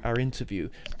our interview,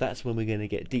 that's when we're going to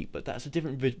get deep, but that's a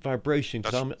different vibration,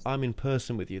 because I'm in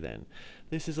person with you then.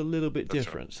 This is a little bit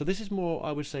different. Right. So this is more,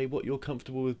 I would say, what you're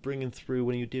comfortable with bringing through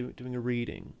when you're doing a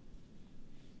reading.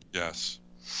 Yes.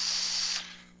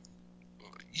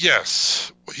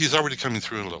 Yes, he's already coming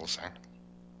through a little thing,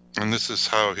 and this is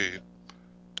how he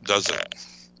does it.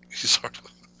 He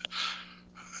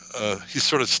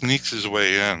sort of sneaks his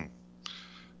way in.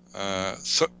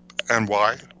 And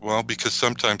why? Well, because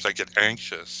sometimes I get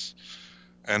anxious,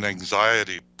 and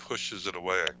anxiety pushes it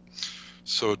away.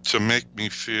 So to make me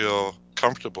feel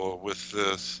comfortable with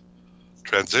this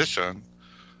transition,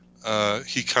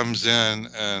 he comes in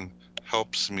and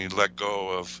helps me let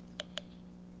go of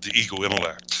the ego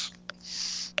intellect,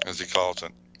 as he calls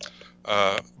it.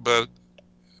 But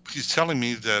he's telling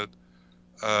me that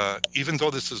even though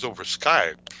this is over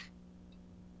Skype,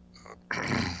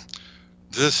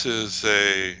 this is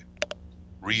a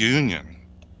reunion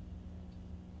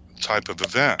type of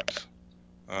event.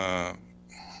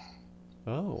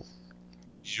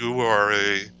 You are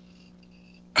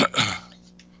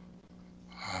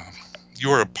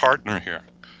a partner here.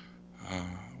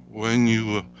 When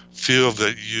you feel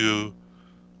that you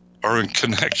are in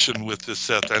connection with this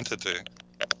Seth entity,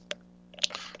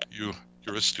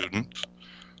 you're a student.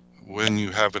 When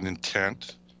you have an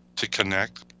intent to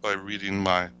connect by reading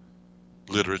my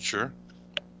literature,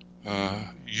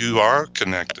 you are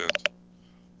connected.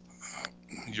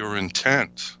 Your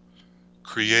intent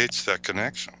creates that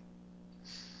connection.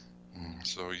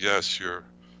 So yes, you're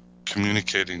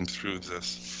communicating through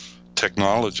this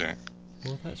technology.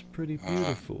 Well, that's pretty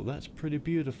beautiful. That's pretty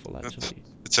beautiful, actually.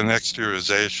 It's an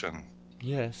exteriorization.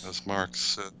 Yes. As Mark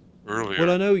said earlier.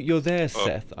 Well, I know you're there,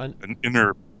 Seth. An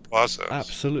inner process.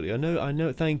 Absolutely. I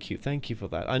know. Thank you for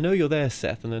that. I know you're there,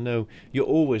 Seth, and I know you're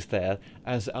always there,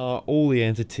 as are all the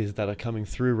entities that are coming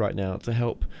through right now to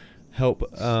help.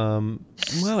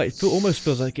 Well, it almost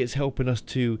feels like it's helping us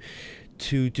to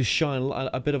shine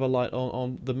a bit of a light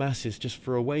on the masses, just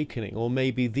for awakening, or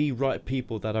maybe the right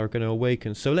people that are going to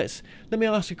awaken. So let me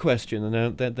ask a question,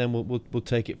 and then we'll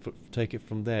take it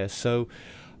from there. So,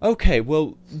 okay,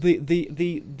 well,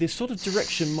 the sort of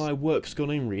direction my work's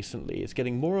gone in recently is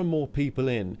getting more and more people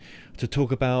in to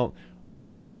talk about,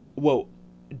 well,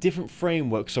 different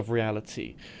frameworks of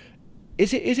reality.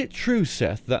 Is it true,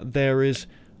 Seth, that there is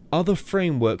other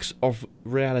frameworks of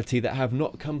reality that have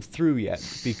not come through yet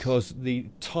because the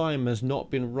time has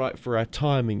not been right for our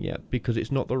timing yet, because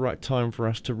it's not the right time for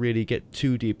us to really get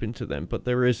too deep into them? But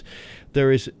there is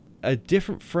a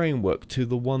different framework to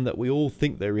the one that we all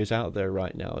think there is out there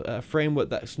right now, a framework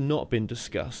that's not been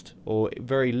discussed, or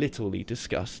very littly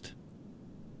discussed.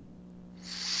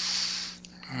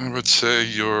 I would say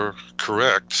you're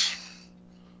correct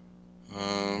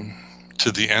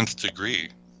to the nth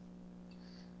degree.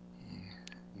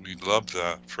 We love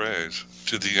that phrase,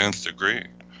 to the nth degree.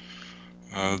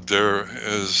 There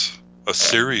is a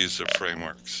series of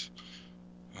frameworks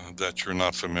that you're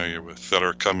not familiar with, that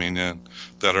are coming in,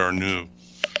 that are new.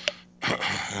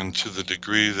 And to the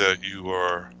degree that you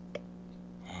are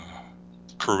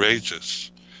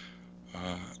courageous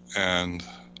and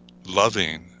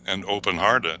loving and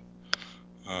open-hearted,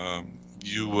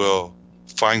 you will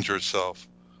find yourself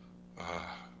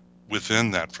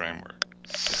within that framework.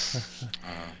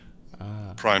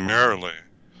 Primarily,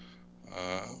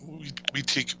 we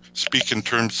speak in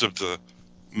terms of the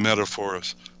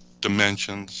metaphors,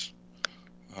 dimensions.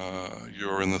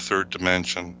 You're in the third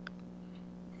dimension.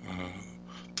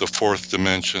 The fourth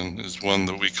dimension is one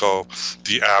that we call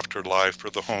the afterlife or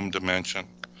the home dimension.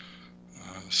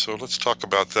 So let's talk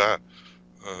about that.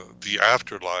 The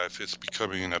afterlife is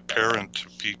becoming apparent to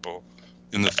people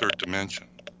in the third dimension,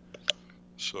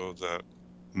 so that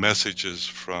messages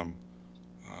from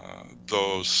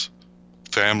those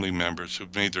family members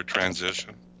who've made their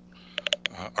transition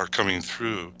are coming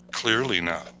through clearly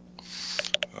now.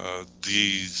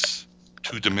 These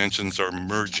two dimensions are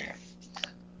merging.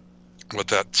 What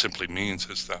that simply means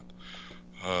is that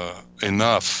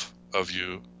enough of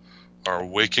you are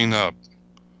waking up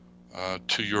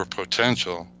to your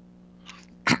potential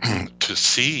to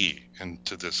see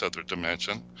into this other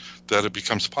dimension, that it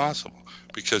becomes possible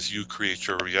because you create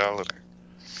your reality.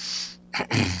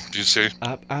 Do you see?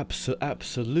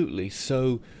 Absolutely.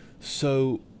 So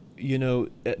you know,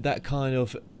 that kind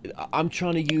of, I'm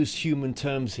trying to use human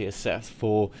terms here, Seth,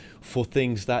 for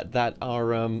things that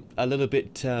are a little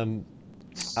bit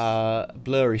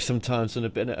blurry sometimes, and a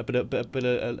bit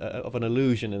of an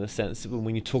illusion in a sense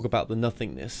when you talk about the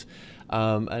nothingness,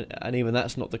 and even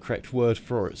that's not the correct word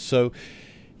for it. So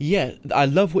yeah, I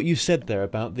love what you said there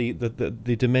about the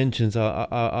dimensions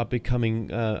are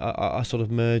becoming are sort of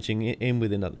merging in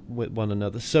with one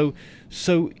another. So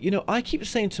you know, I keep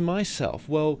saying to myself,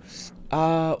 well,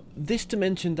 this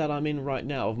dimension that I'm in right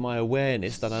now, of my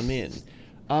awareness that I'm in,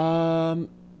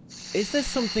 is there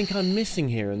something I'm missing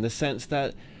here, in the sense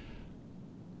that,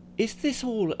 is this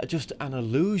all just an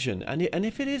illusion? And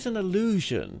if it is an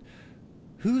illusion,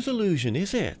 whose illusion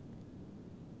is it?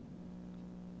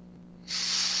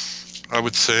 I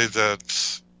would say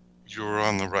that you're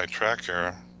on the right track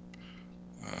here.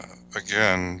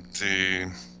 Again,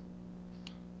 the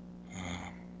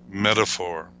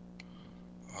metaphor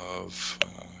of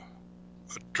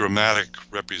a dramatic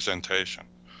representation,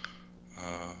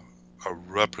 a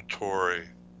repertory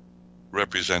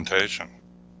representation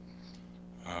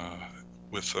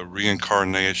with a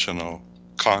reincarnational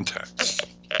context.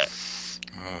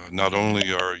 Not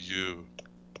only are you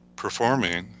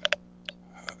performing,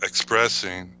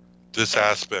 expressing this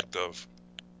aspect of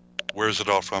where's it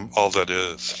all from, all that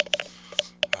is.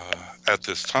 At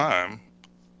this time,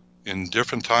 in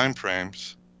different time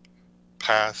frames,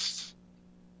 past,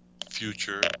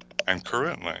 future, and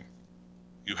currently,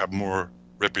 you have more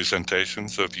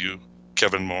representations of you,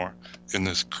 Kevin Moore, in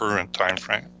this current time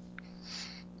frame,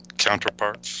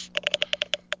 counterparts.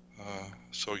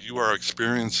 So you are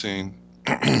experiencing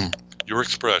your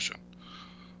expression,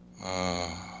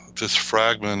 this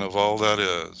fragment of all that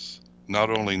is, not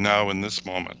only now in this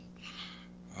moment,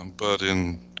 but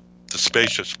in the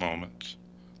spacious moment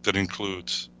that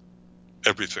includes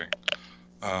everything,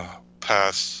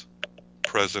 past,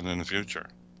 present, and future.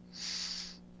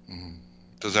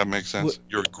 Does that make sense? Well,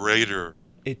 your greater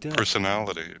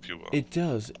personality, if you will. It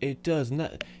does. And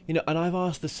that, you know, and I've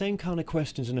asked the same kind of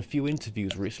questions in a few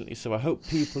interviews recently, so I hope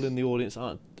people in the audience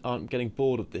aren't getting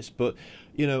bored of this. But,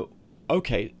 you know,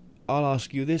 okay, I'll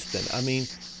ask you this then. I mean,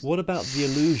 what about the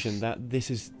illusion that this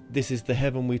is the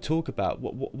heaven we talk about?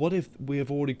 What if we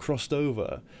have already crossed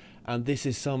over, and this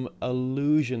is some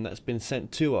illusion that's been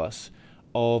sent to us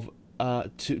of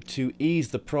to ease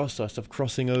the process of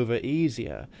crossing over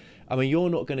easier? I mean, you're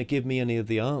not going to give me any of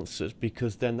the answers,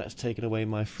 because then that's taken away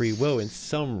my free will in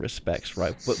some respects,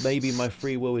 right? But maybe my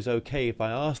free will is okay if I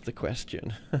ask the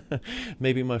question.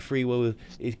 Maybe my free will,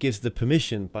 it gives the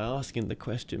permission by asking the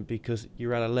question, because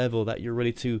you're at a level that you're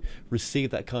ready to receive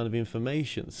that kind of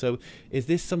information. So is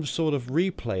this some sort of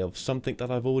replay of something that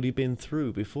I've already been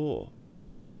through before?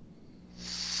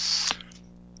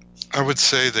 I would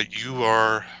say that you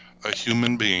are a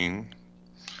human being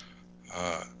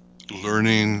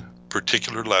learning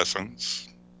particular lessons.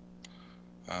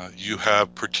 You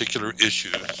have particular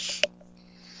issues.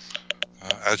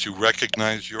 As you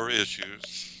recognize your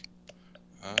issues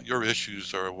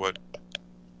are what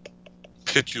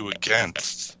pit you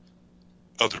against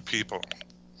other people.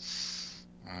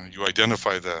 You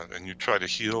identify that and you try to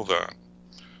heal that.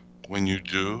 When you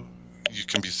do, you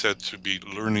can be said to be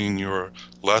learning your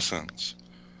lessons.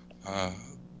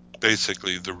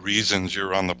 Basically, the reasons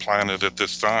you're on the planet at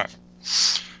this time.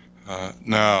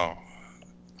 Now,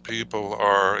 people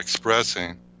are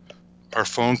expressing our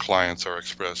phone clients are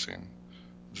expressing,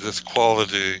 this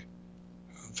quality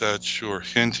that you're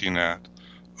hinting at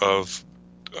of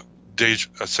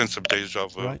a sense of deja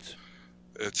vu. Right.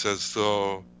 It's as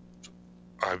though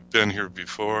I've been here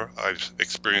before, I've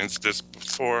experienced this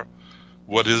before.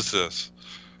 What is this?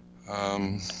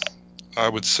 I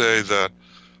would say that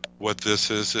what this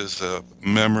is a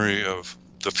memory of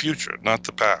the future, not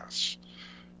the past.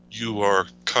 You are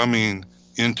coming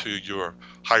into your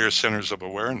higher centers of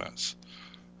awareness.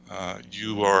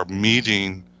 You are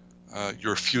meeting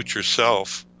your future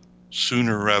self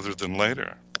sooner rather than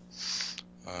later.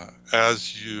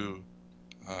 As you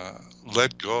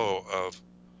let go of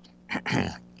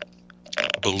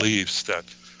beliefs that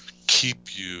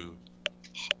keep you,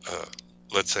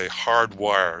 let's say,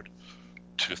 hardwired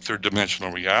to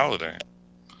third-dimensional reality,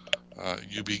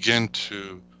 you begin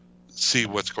to see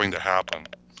what's going to happen.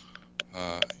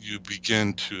 You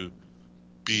begin to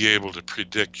be able to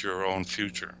predict your own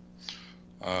future.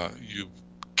 You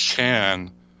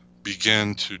can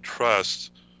begin to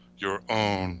trust your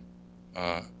own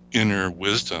inner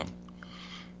wisdom.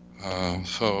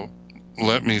 So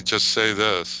let me just say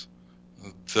this.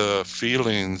 The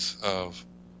feelings of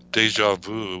deja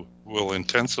vu will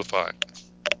intensify.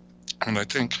 And I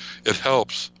think it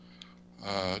helps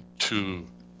to,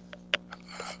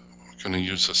 I'm going to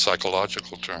use a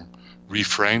psychological term,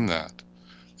 reframe that.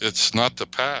 It's not the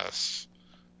past,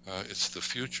 it's the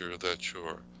future that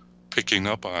you're picking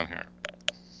up on here.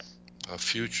 A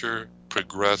future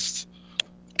progressed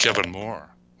Kevin Moore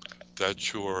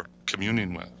that you're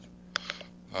communing with.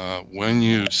 When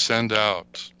you send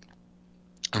out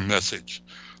a message,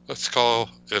 let's call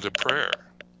it a prayer,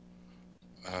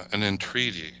 an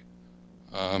entreaty,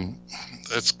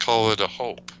 let's call it a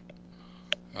hope.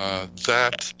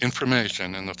 That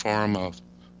information in the form of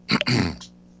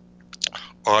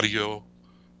audio,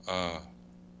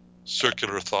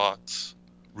 circular thoughts,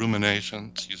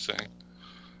 ruminations, you say,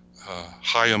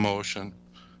 high emotion,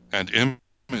 and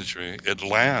imagery, it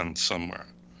lands somewhere.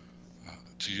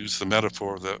 To use the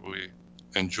metaphor that we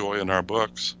enjoy in our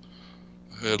books,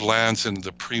 it lands in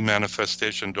the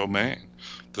pre-manifestation domain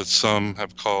that some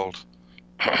have called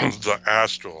the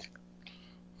astral.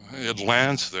 It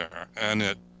lands there and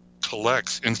it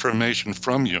collects information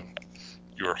from you,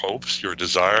 your hopes, your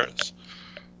desires.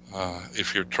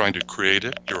 If you're trying to create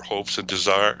it, your hopes and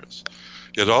desires.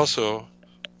 It also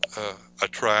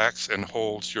attracts and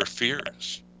holds your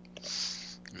fears.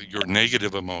 Your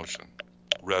negative emotion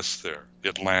rests there.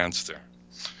 It lands there.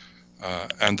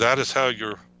 And that is how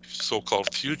your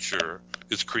so-called future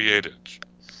is created.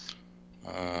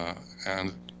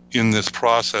 And in this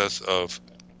process of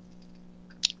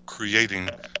creating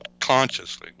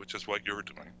consciously, which is what you're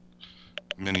doing,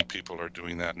 many people are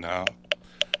doing that now,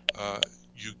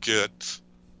 you get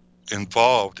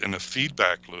involved in a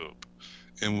feedback loop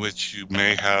in which you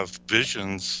may have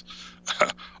visions.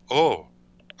 Oh,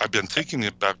 I've been thinking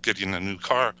about getting a new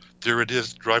car. There it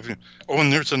is, driving. Oh,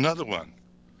 and there's another one.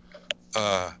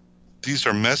 These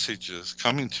are messages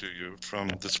coming to you from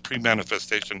this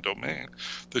pre-manifestation domain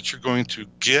that you're going to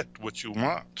get what you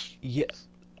want. Yeah.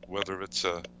 Whether it's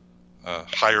a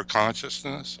higher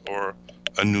consciousness or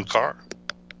a new car.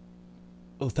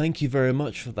 Well, thank you very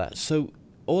much for that. So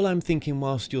all I'm thinking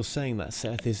whilst you're saying that,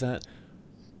 Seth, is that,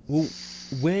 well,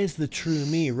 where's the true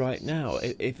me right now?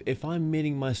 If I'm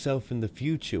meeting myself in the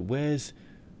future,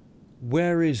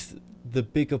 where is the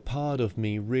bigger part of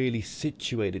me really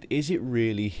situated? Is it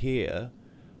really here,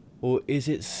 or is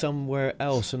it somewhere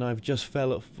else and I've just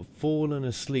fallen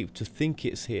asleep to think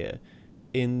it's here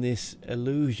in this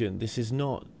illusion? This is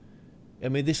not, I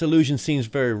mean, this illusion seems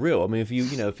very real. I mean, if you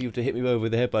were to hit me over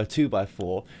the head by a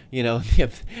 2x4,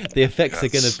 the effects are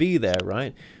going to be there,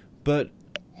 right? But,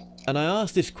 and I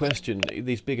asked this question,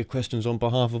 these bigger questions on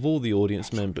behalf of all the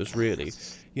audience members, really.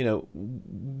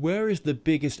 Where is the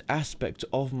biggest aspect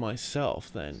of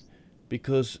myself then?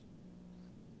 Because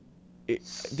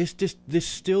this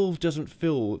still doesn't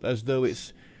feel as though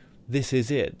this is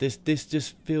it. This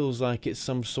just feels like it's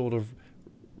some sort of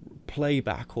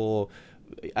playback, or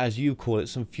as you call it,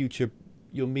 some future.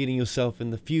 You're meeting yourself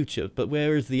in the future. But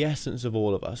where is the essence of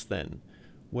all of us then?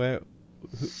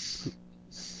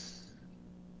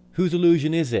 Whose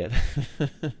illusion is it?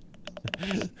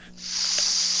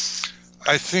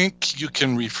 I think you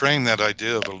can reframe that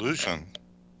idea of illusion.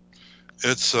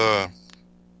 It's a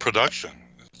production.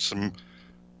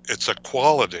 It's a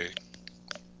quality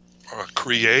or a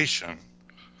creation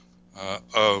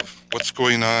of what's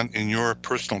going on in your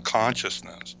personal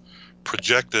consciousness,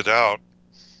 projected out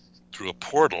through a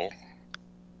portal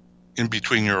in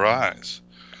between your eyes,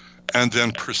 and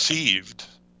then perceived,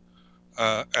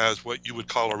 as what you would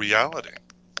call a reality.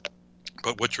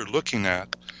 But what you're looking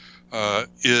at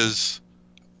is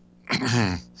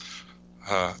a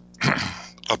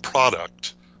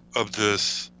product of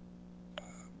this,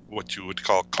 what you would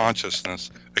call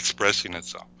consciousness expressing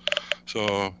itself.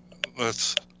 So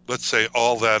let's say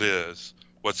all that is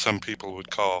what some people would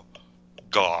call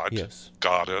God, Yes.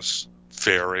 goddess,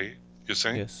 fairy, you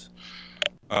see? Yes.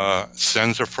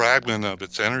 Sends a fragment of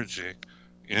its energy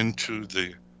into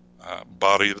the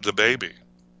body of the baby.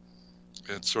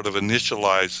 It sort of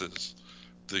initializes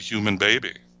the human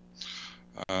baby.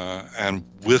 And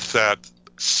with that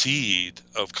seed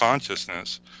of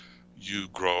consciousness, you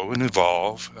grow and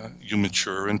evolve, you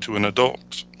mature into an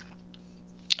adult.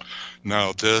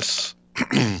 Now, this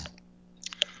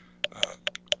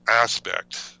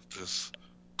aspect, this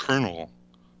kernel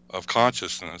of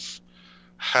consciousness,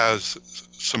 has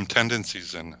some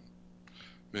tendencies in it,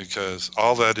 because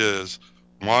all that is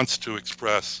wants to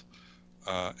express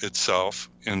itself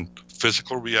in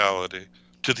physical reality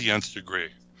to the nth degree,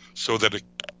 so that it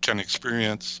can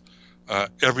experience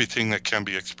everything that can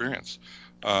be experienced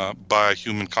by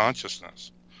human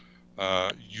consciousness.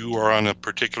 You are on a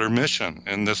particular mission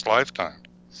in this lifetime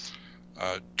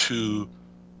to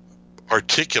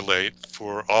articulate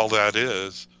for all that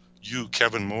is you,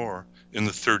 Kevin Moore, in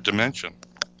the third dimension.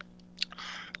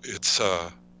 It's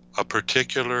a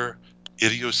particular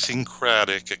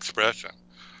idiosyncratic expression.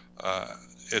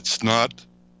 It's not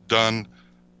done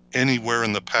anywhere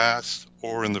in the past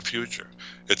or in the future.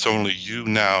 It's only you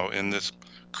now in this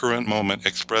current moment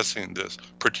expressing this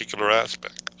particular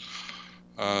aspect.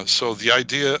 So the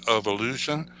idea of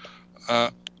illusion,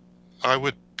 I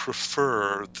would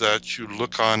prefer that you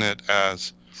look on it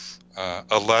as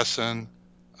a lesson,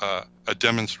 a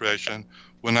demonstration.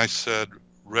 When I said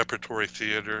repertory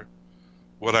theater,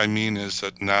 what I mean is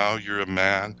that now you're a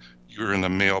man, you're in a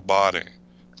male body,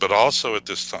 but also at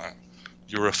this time,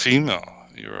 you're a female,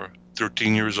 you're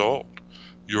 13 years old,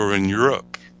 you're in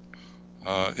Europe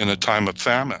in a time of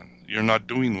famine, you're not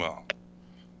doing well.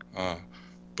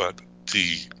 But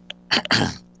the,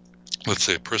 let's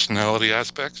say, personality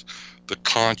aspects, the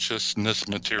consciousness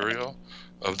material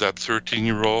of that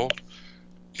 13-year-old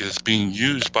is being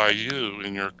used by you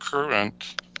in your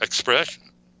current expression.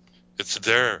 It's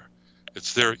there.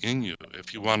 It's there in you.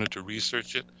 If you wanted to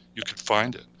research it, you could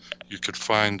find it. You could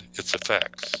find its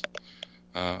effects.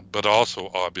 But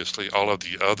also, obviously, all of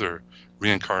the other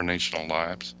reincarnational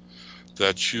lives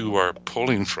that you are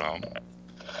pulling from.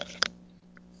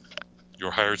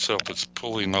 Your higher self is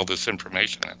pulling all this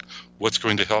information in. What's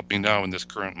going to help me now in this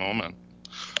current moment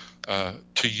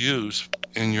to use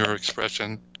in your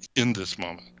expression in this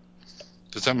moment?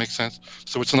 Does that make sense?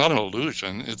 So it's not an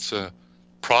illusion. It's a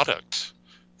product.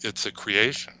 It's a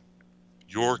creation.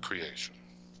 Your creation.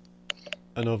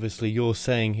 And obviously, you're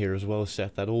saying here as well,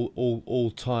 Seth, that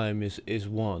all time is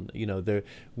one. You know,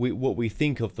 what we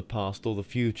think of the past or the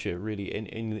future, really,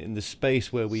 in the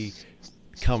space where we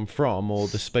come from, or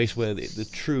the space where the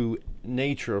true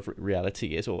nature of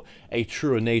reality is, or a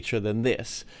truer nature than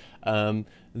this,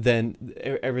 then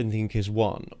everything is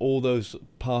one. All those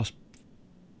past,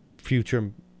 future,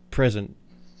 and present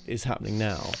is happening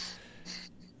now.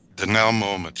 The now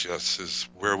moment, yes, is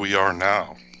where we are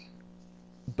now.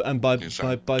 And by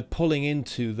pulling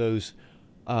into those,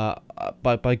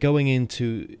 by going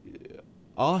into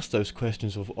ask those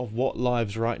questions of what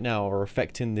lives right now are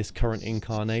affecting this current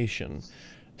incarnation,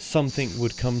 something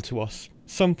would come to us.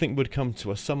 Something would come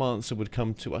to us. Some answer would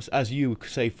come to us. As you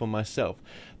say for myself,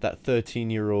 that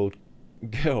 13-year-old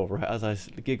girl, right? As I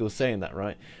giggle saying that,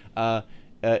 right,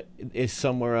 is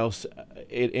somewhere else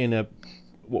in a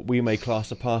what we may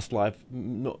class a past life,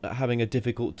 not having a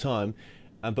difficult time.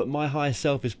 But my higher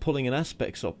self is pulling in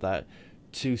aspects of that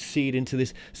to seed into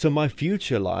this. So my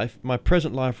future life, my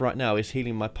present life right now is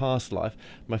healing my past life.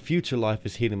 My future life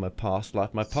is healing my past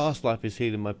life. My past life is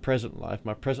healing my present life.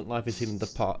 My present life is healing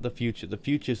the future. The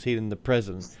future is healing the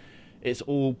present. It's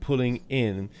all pulling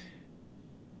in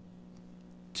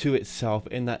to itself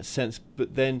in that sense.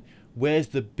 But then where's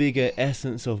the bigger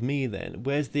essence of me then?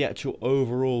 Where's the actual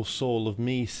overall soul of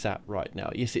me sat right now?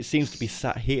 Yes, it seems to be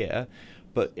sat here.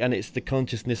 And it's the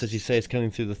consciousness, as you say, is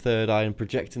coming through the third eye and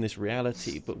projecting this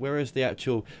reality. But where is the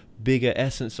actual bigger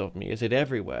essence of me? Is it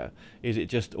everywhere? Is it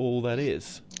just all that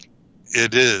is?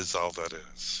 It is all that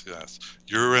is, yes.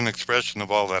 You're an expression of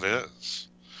all that is.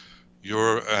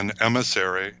 You're an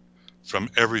emissary from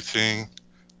everything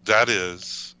that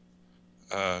is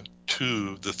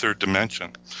to the third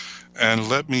dimension. And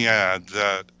let me add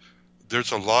that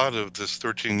there's a lot of this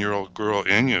 13-year-old girl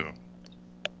in you.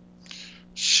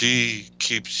 She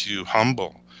keeps you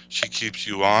humble. She keeps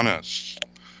you honest.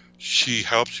 she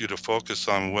helps you to focus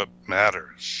on what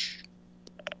matters.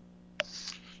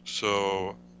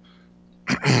 So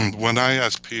when I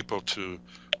ask people to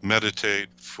meditate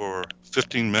for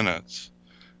 15 minutes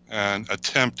and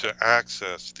attempt to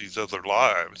access these other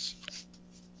lives,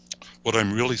 what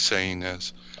I'm really saying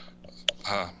is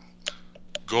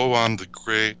go on the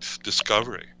great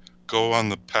discovery, go on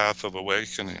the path of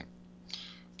awakening.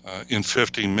 In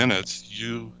 15 minutes,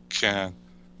 you can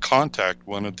contact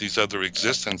one of these other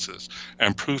existences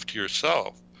and prove to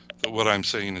yourself that what I'm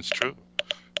saying is true.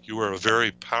 You are a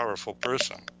very powerful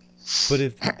person. But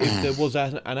if there was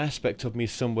an aspect of me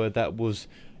somewhere that was,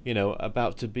 you know,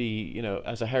 about to be, you know,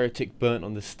 as a heretic burnt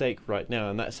on the stake right now,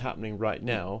 and that's happening right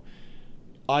now,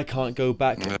 I can't go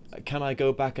back. Can I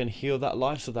go back and heal that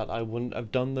life so that I wouldn't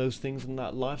have done those things in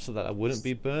that life, so that I wouldn't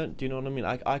be burnt? Do you know what I mean?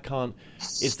 I can't.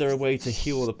 Is there a way to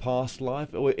heal the past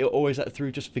life, or is that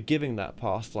through just forgiving that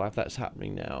past life that's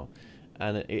happening now,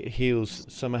 and it heals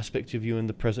some aspect of you in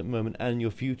the present moment and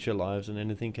your future lives and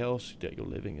anything else that you're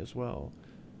living as well?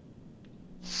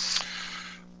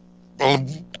 Well,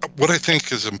 what I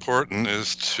think is important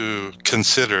is to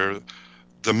consider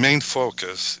the main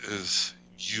focus is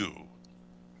you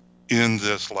in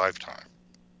this lifetime.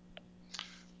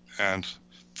 And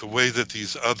the way that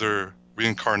these other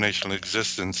reincarnational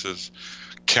existences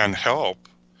can help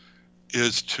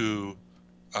is to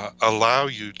allow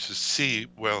you to see,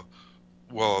 well,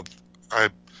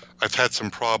 I've had some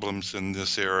problems in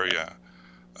this area.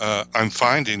 I'm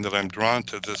finding that I'm drawn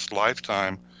to this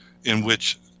lifetime in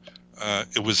which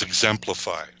it was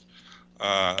exemplified.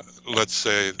 Let's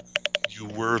say you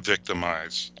were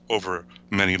victimized over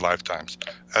many lifetimes,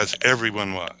 as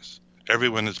everyone was.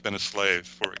 Everyone has been a slave,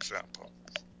 for example.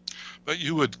 But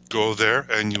you would go there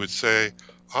and you would say,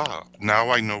 now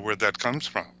I know where that comes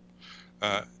from.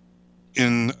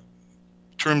 In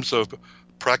terms of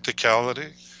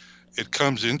practicality, it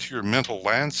comes into your mental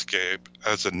landscape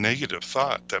as a negative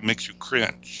thought that makes you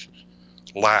cringe,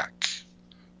 lack.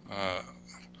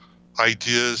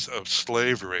 Ideas of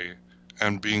slavery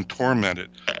and being tormented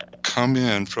come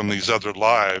in from these other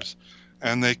lives,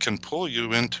 and they can pull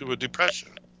you into a depression.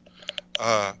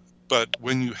 But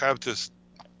when you have this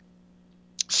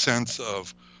sense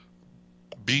of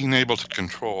being able to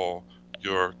control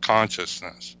your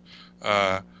consciousness,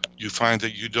 you find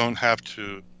that you don't have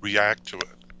to react to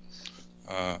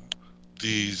it.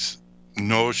 These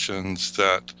notions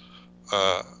that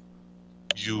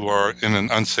you are in an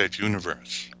unsafe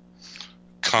universe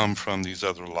come from these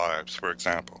other lives, for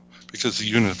example, because the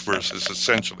universe is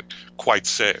essentially quite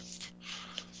safe.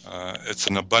 It's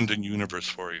an abundant universe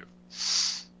for you.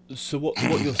 So what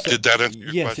you're saying? Did that answer your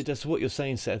yes, question? it does. So what you're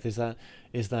saying, Seth, is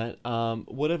that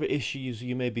whatever issues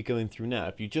you may be going through now,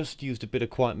 if you just used a bit of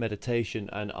quiet meditation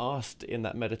and asked in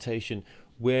that meditation,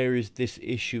 where is this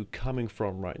issue coming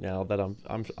from right now that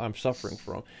I'm suffering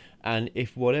from? And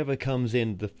if whatever comes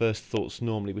in, the first thoughts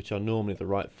normally, which are normally the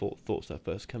right thoughts that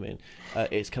first come in,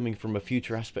 it's coming from a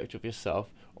future aspect of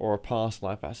yourself or a past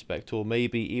life aspect, or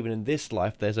maybe even in this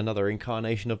life there's another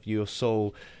incarnation of your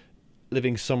soul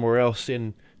living somewhere else,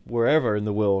 in wherever in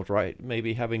the world, right?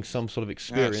 Maybe having some sort of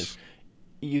experience.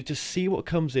 Yes. You just see what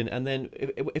comes in, and then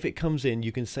if it comes in,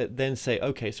 you can say,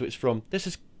 okay, so it's from, this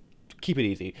is, keep it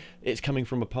easy, it's coming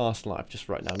from a past life just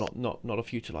right now, not a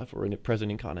future life or in a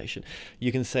present incarnation.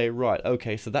 You can say, right,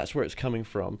 okay, so that's where it's coming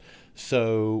from.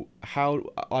 So how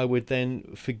would that,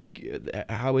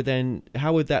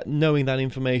 knowing that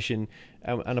information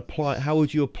and apply, how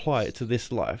would you apply it to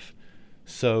this life?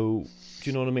 So do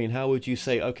you know what I mean? How would you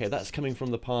say, okay, that's coming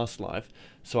from the past life,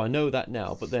 so I know that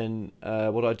now, but then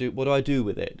what do I do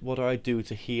with it? What do I do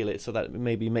to heal it so that it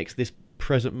maybe makes this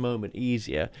present moment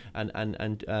easier and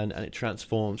it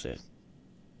transforms it?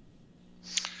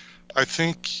 I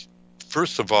think,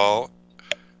 first of all,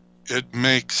 it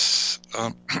makes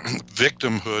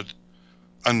victimhood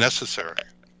unnecessary.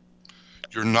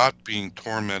 You're not being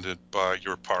tormented by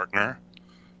your partner.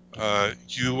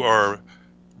 You are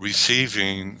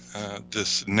receiving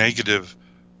this negative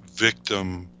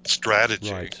victim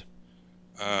strategy, right,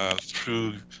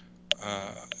 through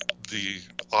the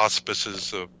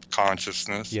auspices of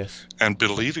consciousness, yes, and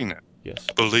believing it. Yes.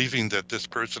 Believing that this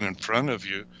person in front of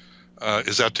you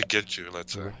is out to get you,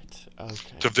 let's say, right,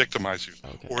 okay, to victimize you,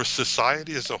 okay, or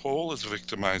society as a whole is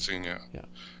victimizing you.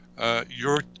 Yeah.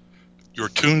 You're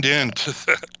tuned in to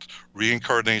that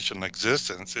reincarnation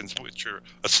existence in which you're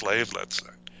a slave, let's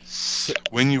say.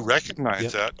 When you recognize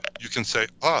yep, that, you can say,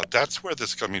 that's where this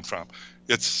is coming from.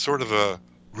 It's sort of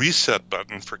reset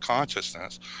button for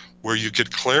consciousness where you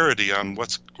get clarity on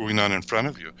what's going on in front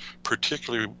of you,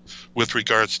 particularly with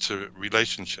regards to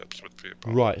relationships with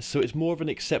people. Right, so it's more of an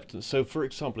acceptance. So, for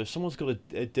example, if someone's got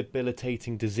a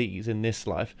debilitating disease in this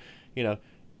life, you know,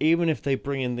 even if they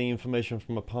bring in the information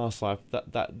from a past life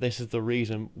that this is the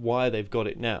reason why they've got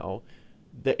it now,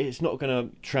 that it's not going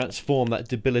to transform that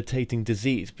debilitating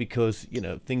disease, because, you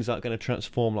know, things aren't going to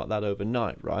transform like that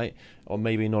overnight, right? Or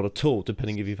maybe not at all,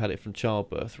 depending if you've had it from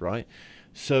childbirth, right?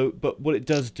 So, but what it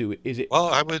does do is it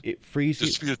frees you.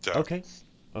 Dispute that.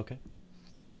 Okay.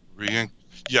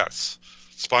 Yes,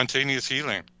 spontaneous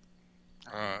healing,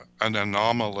 an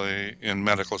anomaly in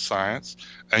medical science,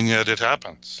 and yet it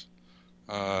happens.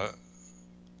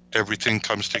 Everything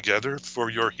comes together for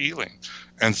your healing,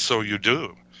 and so you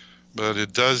do. But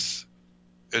it does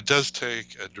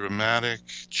take a dramatic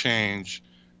change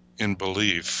in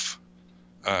belief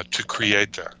to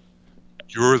create that.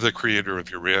 You're the creator of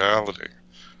your reality.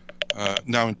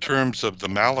 Now, in terms of the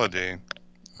malady,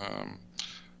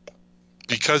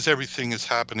 because everything is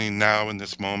happening now in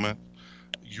this moment,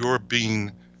 you're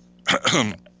being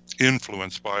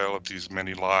influenced by all of these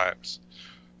many lives.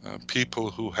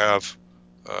 People who have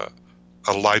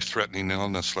a life-threatening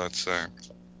illness, let's say.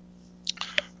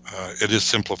 It is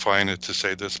simplifying it to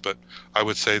say this, but I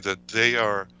would say that they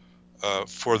are,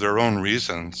 for their own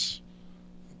reasons,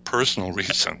 personal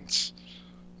reasons,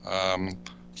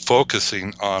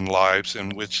 focusing on lives in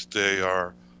which they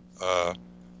are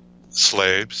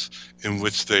slaves, in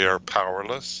which they are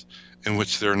powerless, in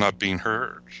which they're not being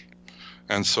heard.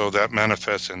 And so that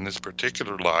manifests in this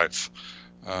particular life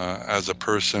as a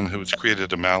person who has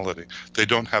created a malady. They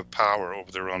don't have power over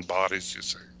their own bodies, you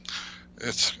see.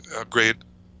 It's a great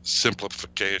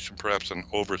simplification, perhaps an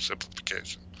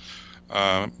oversimplification.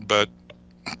 But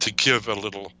to give a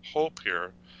little hope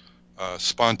here,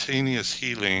 spontaneous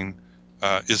healing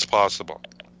is possible.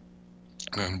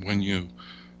 And when you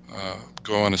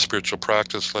go on a spiritual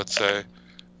practice, let's say,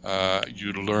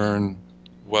 you learn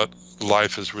what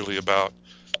life is really about,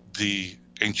 the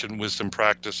ancient wisdom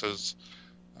practices,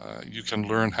 you can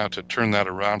learn how to turn that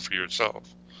around for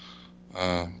yourself.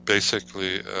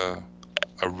 Basically,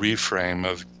 a reframe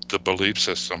of the belief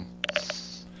system.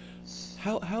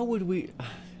 How would we, I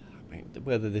mean,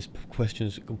 whether this question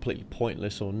is completely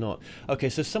pointless or not. Okay,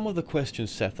 so some of the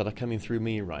questions, Seth, that are coming through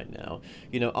me right now,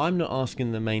 you know, I'm not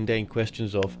asking the mundane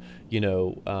questions of, you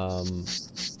know,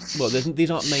 well,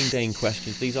 these aren't mundane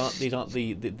questions. These aren't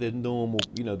the normal,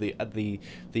 you know,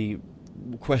 the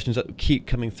questions that keep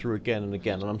coming through again and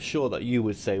again. And I'm sure that you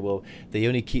would say, well, they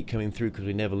only keep coming through because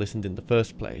we never listened in the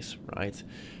first place, right?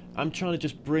 I'm trying to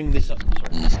just bring this up.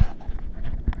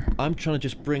 I'm trying to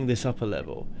just bring this up a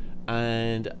level,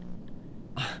 and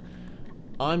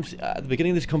I'm at the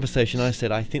beginning of this conversation. I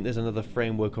said I think there's another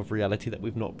framework of reality that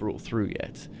we've not brought through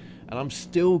yet, and I'm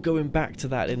still going back to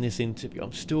that in this interview.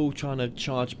 I'm still trying to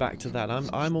charge back to that.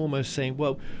 I'm almost saying,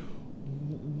 well,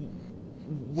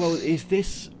 is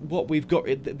this what we've got?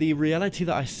 The reality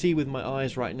that I see with my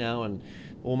eyes right now and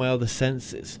all my other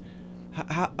senses.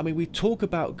 I mean, we talk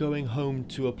about going home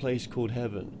to a place called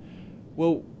heaven.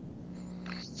 Well,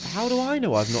 how do I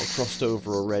know I've not crossed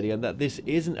over already and that this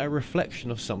isn't a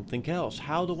reflection of something else?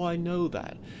 How do I know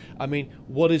that? I mean,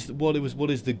 what is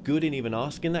the good in even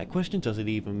asking that question? Does it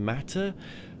even matter?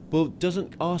 Well,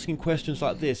 doesn't asking questions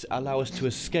like this allow us to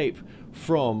escape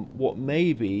from what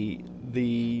may be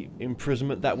the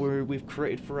imprisonment that we've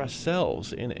created for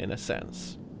ourselves in a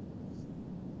sense?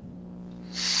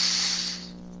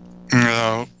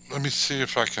 Now, let me see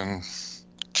if I can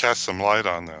cast some light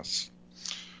on this.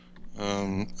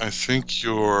 I think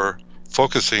you're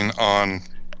focusing on,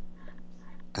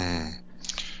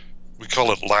 we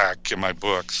call it lack in my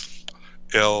books,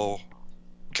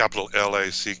 capital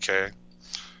L-A-C-K.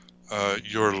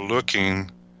 You're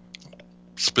looking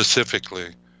specifically,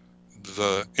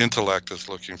 the intellect is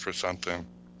looking for something.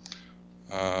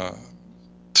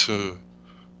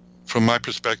 From my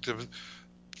perspective,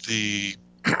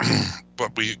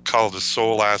 what we call the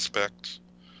soul aspect,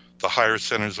 the higher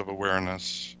centers of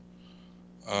awareness,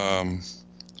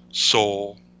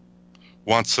 soul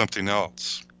wants something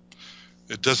else.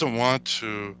 It doesn't want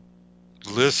to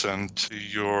listen to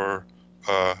your,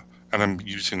 and I'm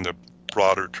using the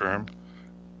broader term,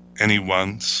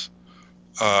 anyone's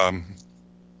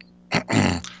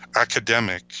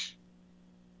academic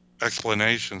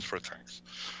explanations for things.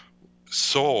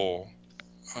 Soul,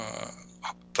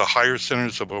 the higher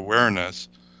centers of awareness,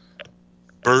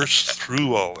 burst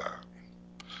through all that.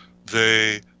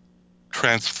 They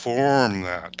transform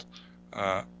that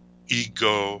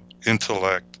ego,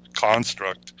 intellect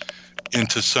construct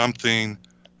into something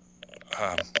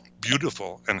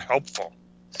beautiful and helpful.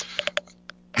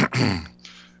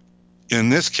 In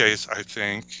this case, I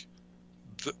think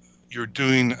you're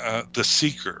doing the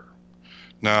seeker.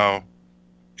 Now,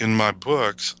 in my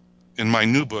books, in my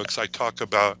new books, I talk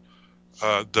about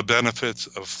the benefits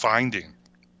of finding.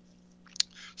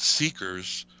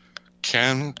 Seekers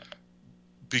can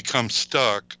become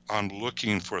stuck on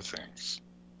looking for things.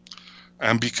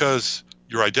 And because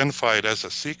you're identified as a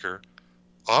seeker,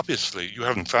 obviously you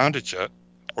haven't found it yet,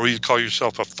 or you call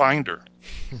yourself a finder.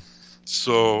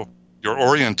 So your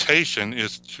orientation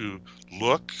is to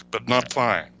look but not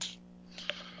find.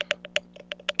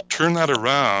 Turn that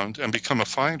around and become a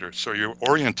finder. So your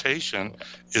orientation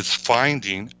is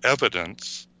finding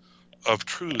evidence of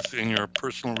truth in your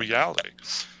personal reality.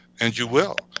 And you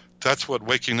will. That's what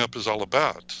waking up is all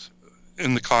about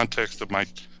in the context of my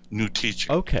new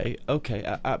teaching. Okay. Do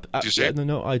you see?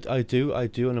 No, I do,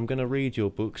 and I'm going to read your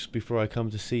books before I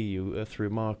come to see you through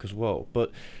Mark as well.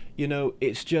 But, you know,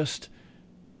 it's just,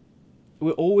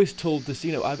 we're always told this,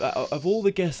 you know, of all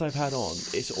the guests I've had on,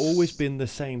 it's always been the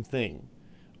same thing.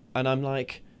 And I'm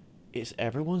like,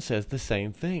 everyone says the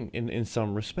same thing in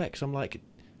some respects. I'm like,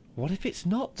 what if it's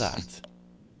not that?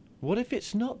 What if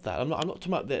it's not that? I'm not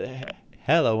talking about the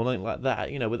hello or anything like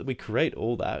that, you know, we create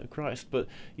all that, Christ, but,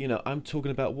 you know, I'm talking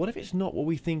about what if it's not what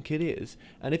we think it is?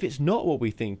 And if it's not what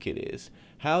we think it is,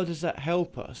 how does that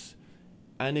help us?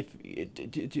 And if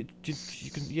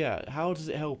you can, how does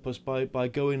it help us by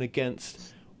going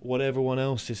against what everyone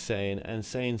else is saying and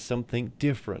saying something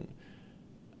different?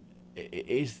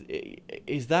 Is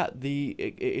that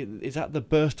the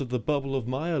burst of the bubble of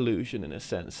my illusion, in a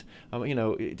sense? I mean, you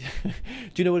know, do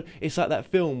you know what it's like, that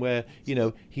film where, you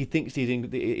know, he thinks he's in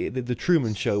the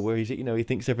Truman Show, where he's, you know, he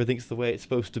thinks everything's the way it's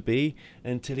supposed to be,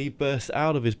 until he bursts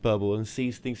out of his bubble and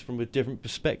sees things from a different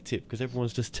perspective, because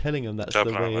everyone's just telling him that's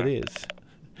Definitely. the way it is.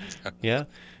 Yeah.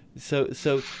 So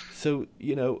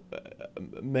you know,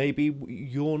 maybe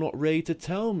you're not ready to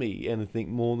tell me anything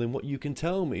more than what you can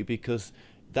tell me, because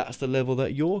that's the level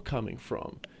that you're coming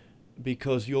from,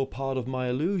 because you're part of my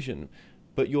illusion,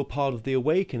 but you're part of the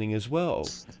awakening as well.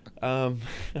 I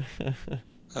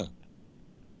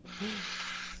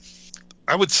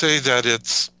would say that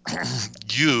it's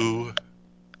you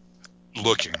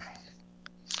looking.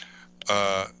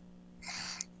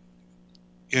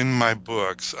 In my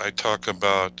books, I talk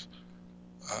about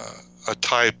a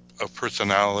type of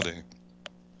personality.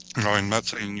 No, I'm not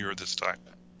saying you're this type,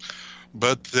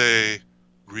 but they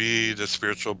read a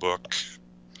spiritual book,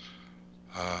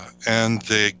 and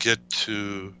they get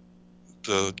to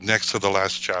the next to the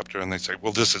last chapter, and they say,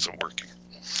 well, this isn't working.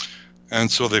 And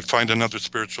so they find another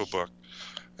spiritual book,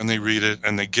 and they read it,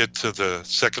 and they get to the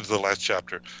second to the last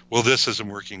chapter. Well, this isn't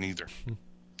working either.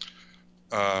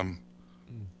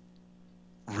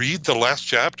 Read the last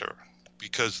chapter,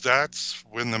 because that's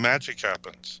when the magic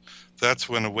happens. That's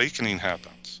when awakening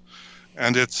happens.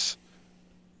 And it's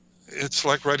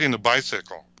like riding a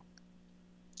bicycle.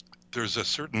 There's a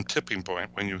certain tipping point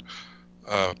when you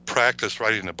practice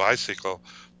riding a bicycle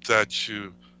that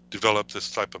you develop this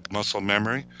type of muscle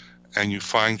memory, and you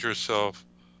find yourself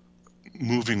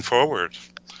moving forward.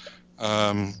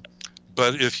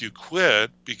 But if you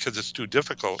quit because it's too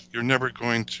difficult, you're never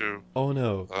going to... Oh,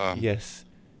 no. Yes.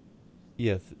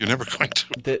 You're never going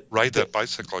to ride that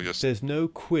bicycle. There's no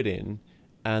quitting,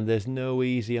 and there's no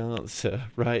easy answer,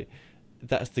 right?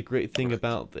 That's the great thing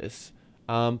about this.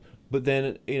 But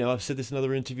then, you know, I've said this in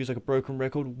other interviews, like a broken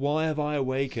record. Why have I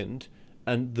awakened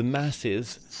and the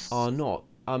masses are not?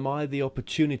 Am I the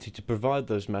opportunity to provide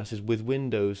those masses with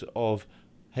windows of,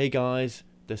 hey guys,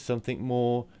 there's something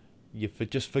more, you've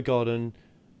just forgotten,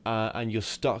 and you're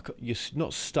stuck. You're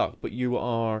not stuck, but you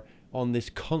are on this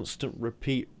constant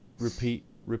repeat.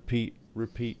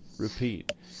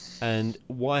 And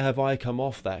why have I come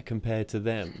off that compared to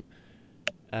them?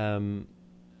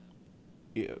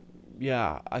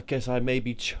 Yeah, I guess I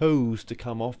maybe chose to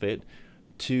come off it,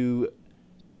 to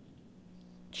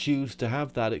choose to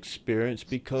have that experience,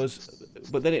 because,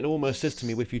 but then it almost says to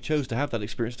me, well, if you chose to have that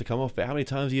experience to come off it, how many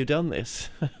times have you done this?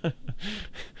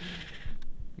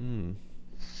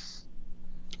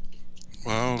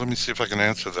 Well, let me see if I can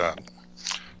answer that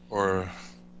or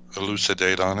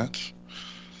elucidate on it.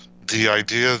 The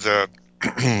idea that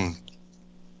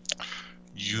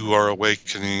you are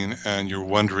awakening and you're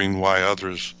wondering why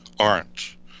others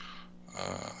aren't.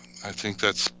 I think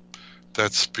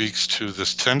that speaks to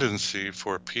this tendency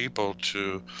for people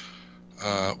to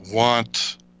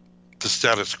want the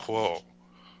status quo.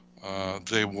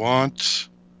 They want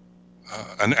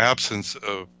an absence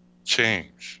of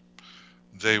change.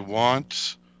 They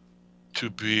want to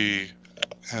be,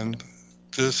 and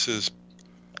this is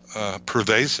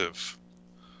pervasive.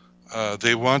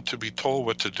 They want to be told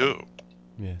what to do.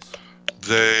 Yes.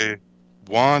 They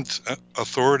want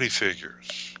authority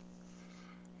figures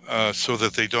so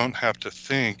that they don't have to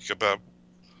think about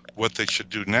what they should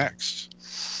do next.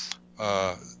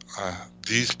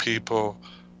 These people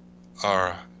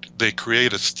they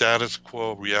create a status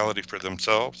quo reality for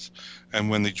themselves,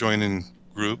 and when they join in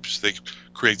groups, they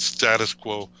create status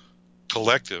quo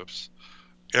collectives,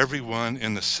 everyone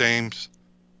in the same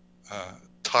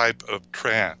type of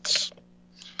trance.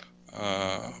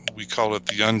 We call it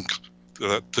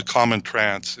the common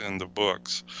trance in the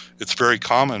books. It's very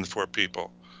common for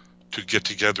people to get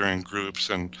together in groups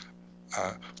and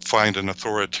find an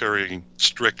authoritarian,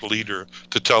 strict leader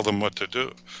to tell them what to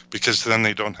do, because then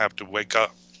they don't have to wake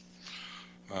up.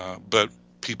 But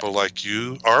people like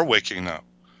you are waking up.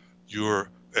 You're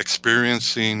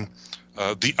experiencing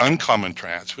the uncommon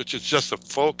trance, which is just a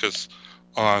focus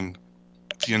on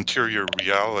the interior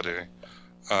reality.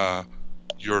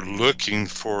 You're looking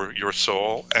for your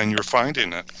soul, and you're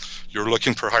finding it. You're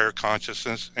looking for higher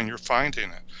consciousness, and you're finding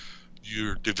it.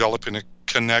 You're developing a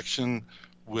connection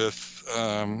with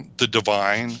the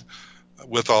divine,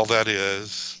 with all that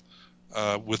is,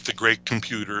 with the great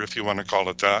computer, if you want to call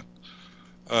it that.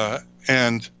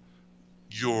 And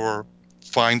you're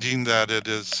finding that it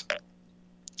is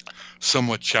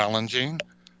somewhat challenging,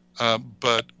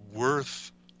 but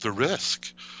worth the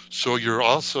risk. So you're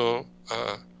also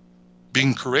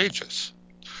being courageous.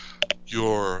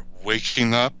 You're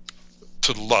waking up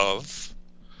to love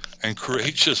and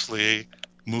courageously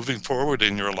moving forward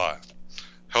in your life,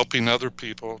 helping other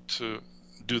people to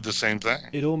do the same thing.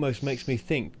 It almost makes me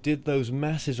think, did those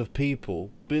masses of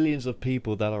people, billions of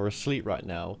people that are asleep right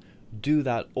now, do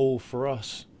that all for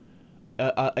us?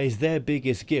 Is their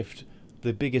biggest gift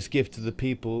the biggest gift to the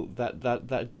people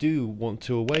that do want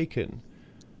to awaken?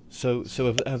 So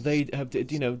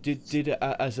did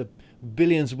as a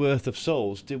billions worth of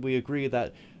souls, did we agree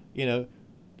that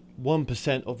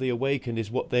 1% of the awakened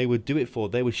is what they would do it for?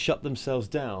 They would shut themselves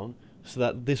down so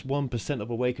that this 1% of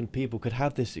awakened people could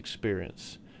have this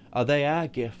experience. Are they our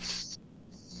gift?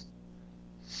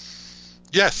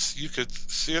 Yes, you could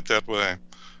see it that way.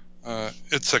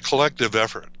 It's a collective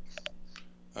effort.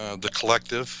 The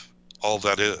collective, all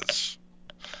that is.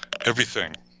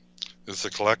 Everything is a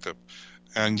collective.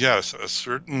 And yes, a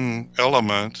certain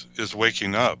element is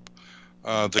waking up.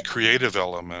 The creative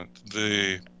element,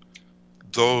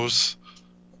 those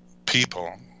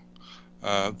people,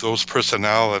 those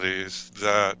personalities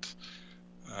that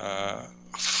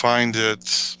find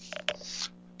it,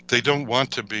 they don't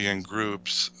want to be in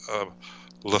groups of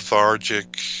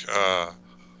lethargic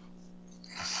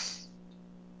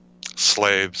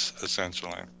slaves,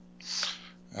 essentially.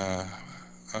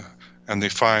 And they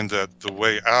find that the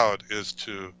way out is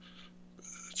to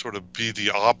sort of be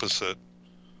the opposite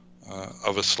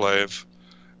of a slave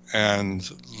and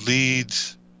lead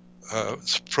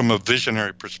from a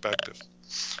visionary perspective.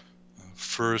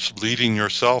 First, leading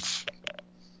yourself,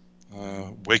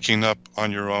 waking up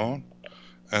on your own,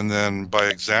 and then by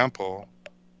example,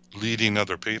 leading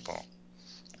other people.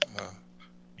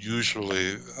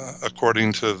 Usually,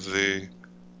 according to the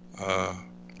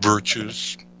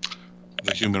virtues,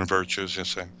 the human virtues, you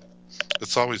see.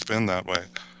 It's always been that way.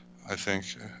 I think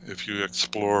if you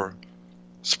explore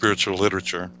spiritual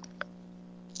literature,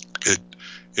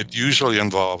 it usually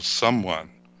involves someone,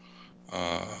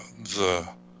 the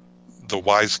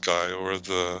wise guy or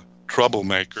the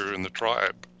troublemaker in the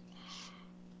tribe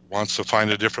wants to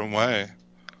find a different way,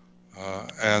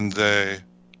 and they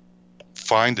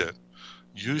find it,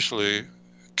 usually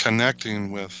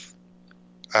connecting with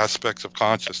aspects of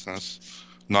consciousness,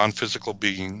 non-physical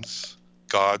beings,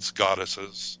 gods,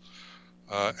 goddesses,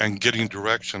 and getting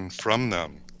direction from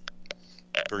them.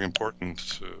 Very important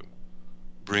to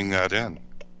bring that in.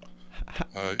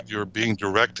 You're being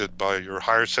directed by your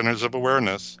higher centers of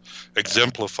awareness,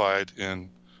 exemplified in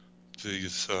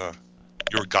these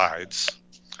your guides,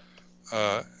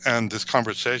 and this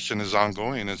conversation is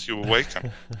ongoing as you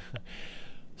awaken.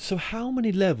 So how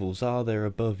many levels are there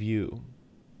above you?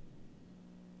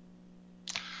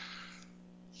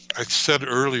 I said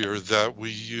earlier that we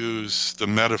use the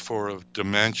metaphor of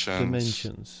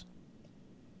dimensions.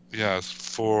 Yes,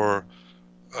 for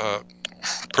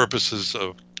purposes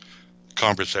of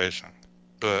conversation.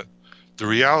 But the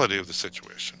reality of the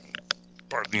situation,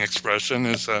 pardon the expression,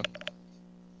 is that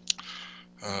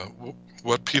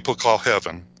what people call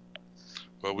heaven,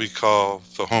 what we call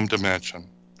the home dimension,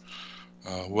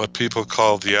 what people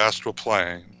call the astral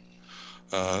plane,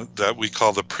 that we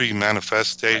call the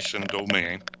pre-manifestation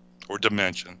domain or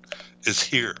dimension, is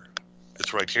here.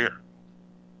 It's right here.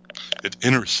 It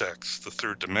intersects the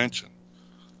third dimension.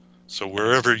 So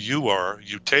wherever you are,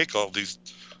 you take all these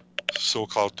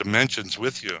so-called dimensions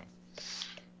with you.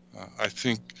 I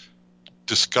think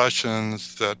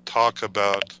discussions that talk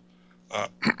about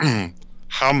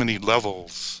how many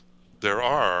levels there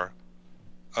are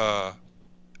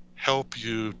help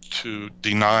you to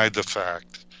deny the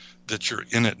fact that you're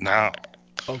in it now.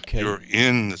 Okay. You're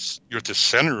in this. You're at the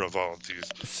center of all of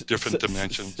these different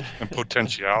dimensions and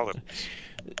potentialities.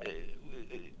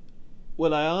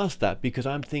 Well, I asked that because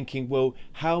I'm thinking, well,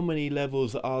 how many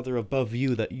levels are there above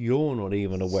you that you're not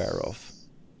even aware of,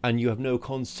 and you have no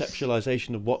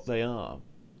conceptualization of what they are?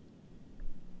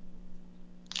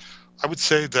 I would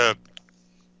say that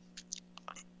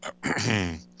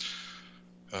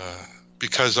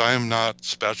because I am not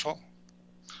special,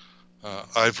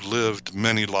 I've lived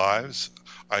many lives.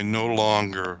 I no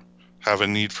longer have a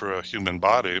need for a human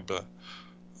body, but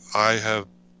I have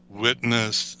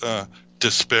witnessed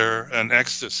despair and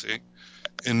ecstasy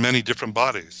in many different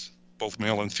bodies, both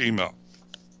male and female.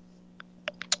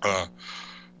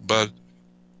 But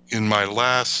in my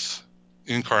last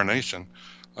incarnation,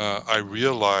 I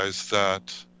realized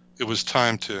that it was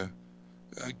time to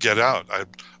get out.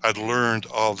 I'd learned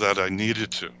all that I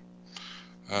needed to.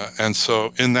 And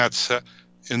so in that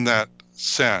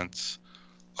sense,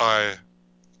 I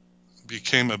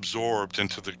became absorbed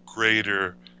into the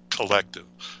greater collective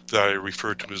that I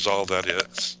refer to as all that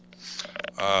is.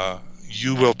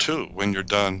 You will too when you're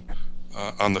done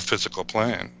on the physical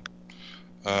plane.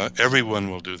 Everyone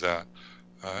will do that.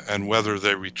 And whether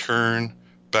they return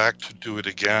back to do it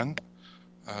again,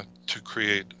 to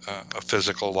create a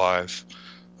physical life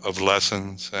of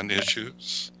lessons and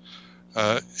issues,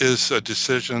 is a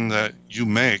decision that you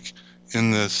make in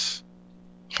this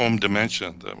home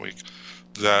dimension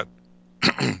that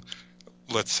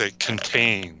let's say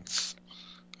contains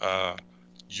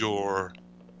your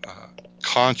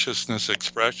consciousness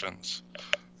expressions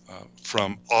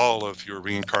from all of your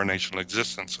reincarnational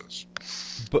existences.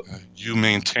 But you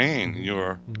maintain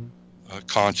your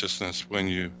consciousness when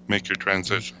you make your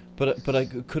transition. But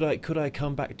could I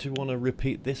come back to want to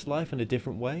repeat this life in a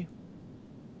different way?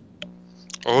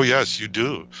 Oh yes, you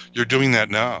do. You're doing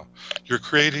that now. You're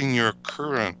creating your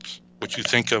current, what you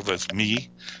think of as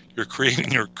me. You're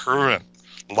creating your current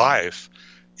life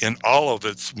in all of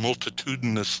its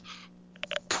multitudinous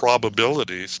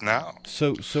probabilities now.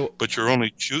 But you're only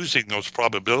choosing those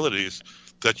probabilities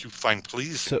that you find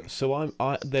pleasing. So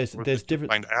there's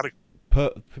different. Find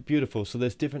adequate. Beautiful. So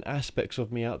there's different aspects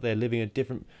of me out there living a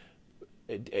different.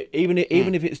 Even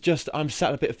if it's just I'm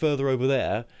sat a bit further over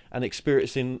there and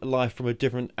experiencing life from a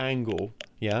different angle,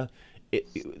 yeah,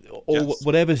 Yes.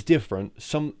 Whatever's different,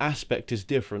 some aspect is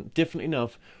different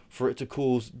enough for it to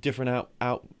cause different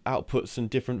outputs and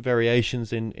different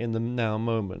variations in the now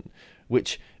moment,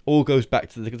 which all goes back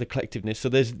to the collectiveness. So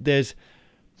there's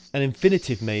an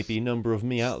infinitive maybe number of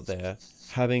me out there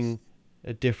having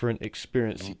a different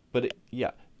experience, but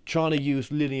trying to use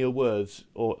linear words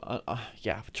or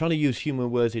trying to use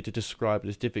human words here to describe it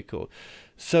is difficult.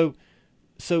 So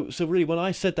really, when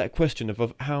I said that question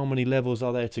of how many levels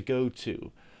are there to go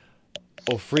to,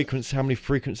 or how many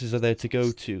frequencies are there to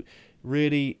go to,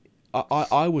 really,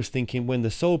 I was thinking when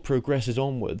the soul progresses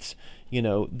onwards,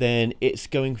 then it's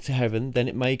going to heaven, then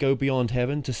it may go beyond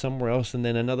heaven to somewhere else, and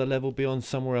then another level beyond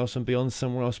somewhere else and beyond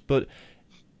somewhere else. But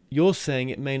you're saying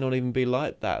it may not even be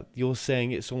like that. You're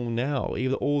saying it's all now.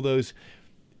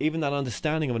 Even that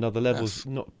understanding of another level is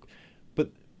not.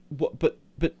 But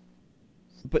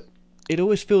it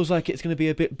always feels like it's going to be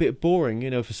a bit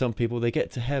boring, for some people. They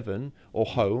get to heaven or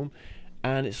home,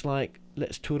 and it's like,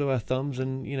 let's twiddle our thumbs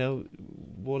and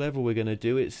whatever we're going to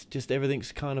do. It's just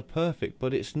everything's kind of perfect,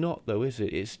 but it's not, though, is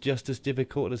it? It's just as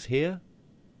difficult as here.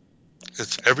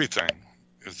 It's everything.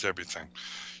 It's everything.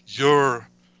 Your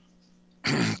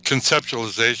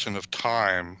conceptualization of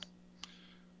time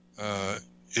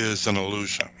is an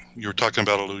illusion. You were talking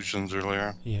about illusions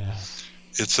earlier. Yeah.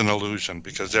 It's an illusion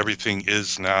because everything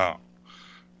is now.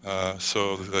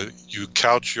 So that you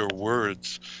couch your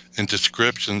words in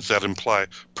descriptions that imply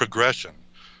progression.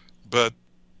 But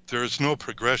there's no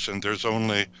progression. There's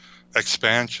only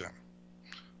expansion.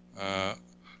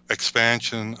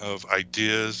 Expansion of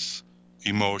ideas,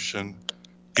 emotion,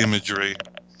 imagery,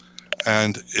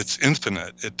 and it's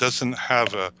infinite. It doesn't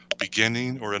have a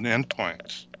beginning or an end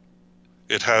point.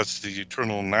 It has the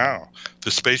eternal now.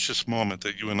 The spacious moment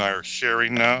that you and I are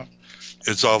sharing now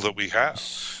is all that we have.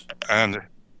 And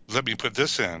let me put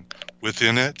this in.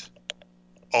 Within it,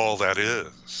 all that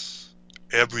is.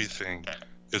 Everything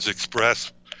is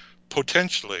expressed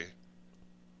potentially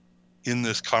in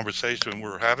this conversation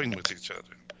we're having with each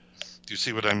other. Do you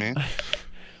see what I mean?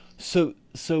 So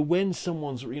when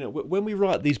someone's, when we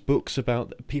write these books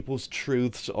about people's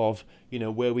truths of,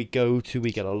 where we go to,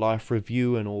 we get a life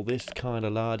review and all this kind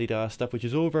of la-di-da stuff, which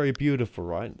is all very beautiful,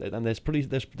 right? And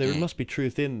there must be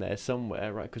truth in there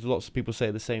somewhere, right? Because lots of people say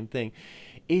the same thing.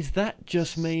 Is that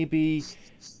just maybe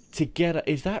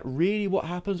is that really what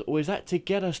happens, or is that to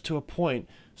get us to a point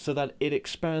so that it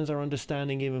expands our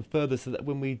understanding even further, so that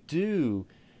when we do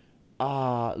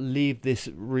leave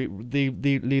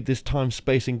this time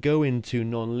space and go into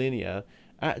non-linear,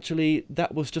 actually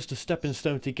that was just a stepping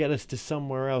stone to get us to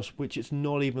somewhere else, which it's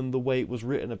not even the way it was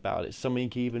written about. It's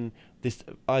something even, this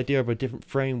idea of a different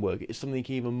framework, it's something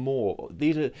even more.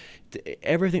 These are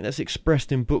everything that's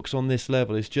expressed in books on this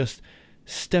level is just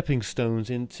stepping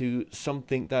stones into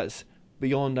something that's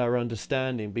beyond our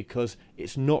understanding, because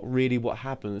it's not really what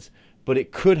happens. But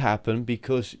it could happen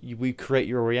because we create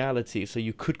your reality. So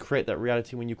you could create that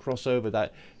reality when you cross over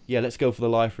that, let's go for the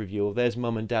life review, or there's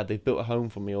mum and dad, they've built a home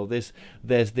for me, or there's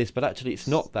this. But actually it's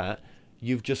not that.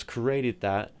 You've just created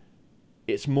that.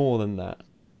 It's more than that.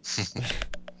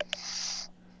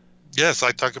 Yes, I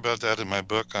talk about that in my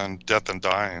book on death and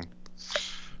dying.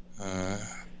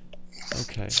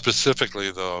 Okay.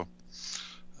 Specifically, though,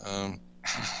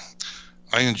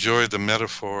 I enjoy the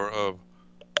metaphor of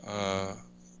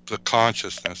the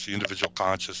consciousness, the individual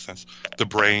consciousness, the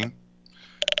brain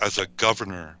as a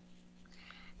governor.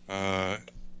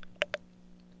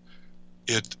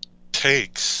 It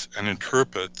takes and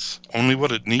interprets only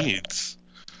what it needs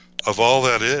of all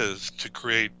that is to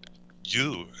create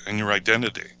you and your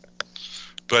identity.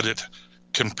 But it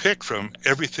can pick from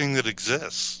everything that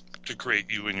exists to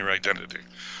create you and your identity.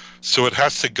 So it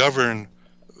has to govern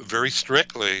very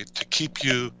strictly to keep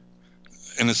you,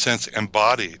 in a sense,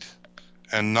 embodied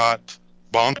and not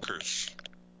bonkers.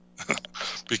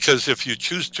 Because if you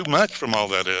choose too much from all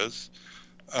that is,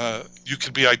 you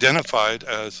could be identified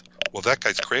as, well, that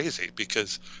guy's crazy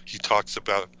because he talks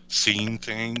about seeing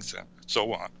things and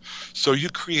so on. So you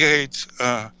create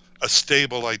a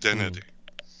stable identity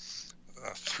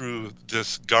through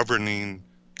this governing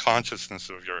consciousness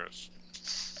of yours.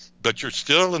 But you're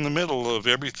still in the middle of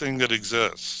everything that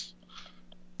exists,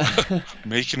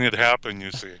 making it happen,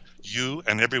 you see. You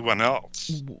and everyone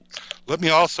else. Let me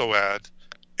also add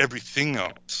everything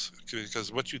else,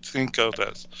 because what you think of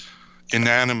as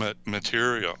inanimate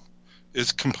material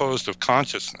is composed of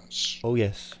consciousness. Oh,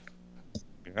 yes.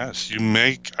 Yes, you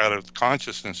make out of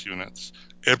consciousness units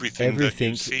everything that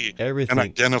you see and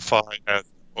identify as,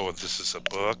 oh, this is a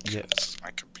book, yeah. This is my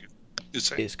computer.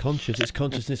 It's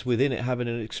consciousness within it having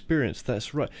an experience.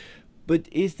 That's right. But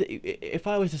if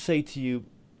I was to say to you,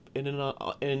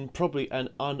 in probably an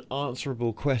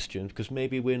unanswerable question, because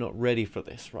maybe we're not ready for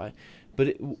this, right?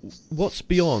 But what's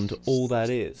beyond all that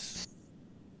is?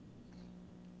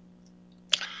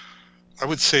 I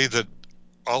would say that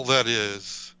all that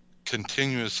is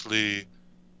continuously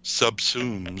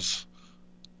subsumes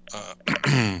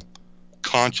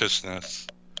consciousness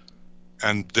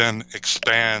and then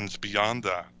expands beyond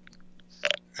that.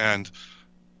 And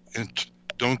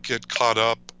don't get caught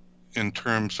up in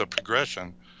terms of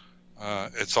progression.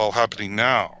 It's all happening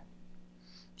now.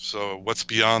 So what's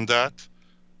beyond that?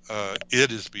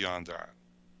 It is beyond that.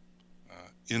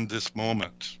 In this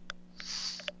moment.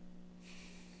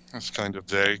 That's kind of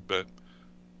vague, but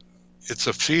it's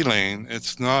a feeling.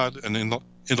 It's not an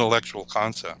intellectual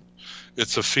concept.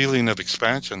 It's a feeling of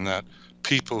expansion that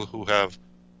people who have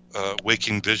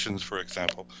waking visions, for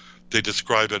example, they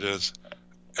describe it as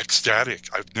ecstatic.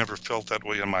 I've never felt that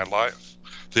way in my life.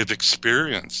 They've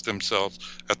experienced themselves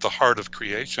at the heart of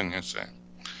creation, you see.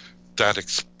 That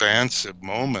expansive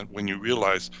moment when you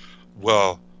realize,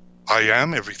 well, I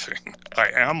am everything.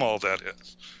 I am all that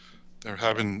is. They're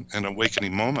having an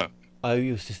awakening moment. I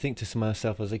used to think to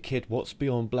myself as a kid, what's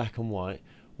beyond black and white?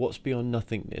 What's beyond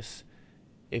nothingness?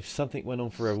 If something went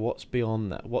on forever, what's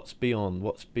beyond that? What's beyond?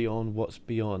 What's beyond? What's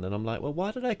beyond? And I'm like, well,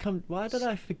 why did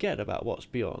I forget about what's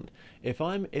beyond? If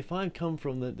I'm come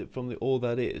from the all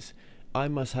that is, I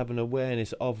must have an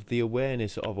awareness of the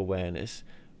awareness of awareness.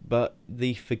 But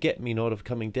the forget me not of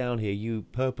coming down here, you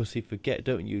purposely forget,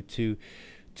 don't you, to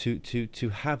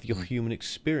have your human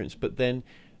experience. But then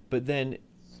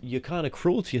you're kind of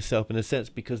cruel to yourself in a sense,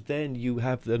 because then you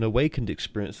have an awakened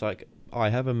experience like I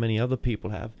have and many other people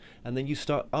have, and then you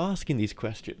start asking these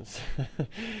questions.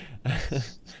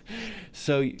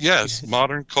 So yes,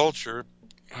 modern culture,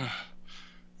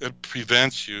 it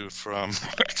prevents you from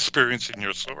experiencing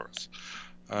your source.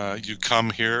 You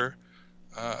come here,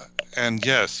 and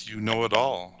yes, you know it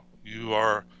all. You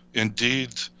are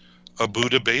indeed a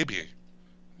Buddha baby.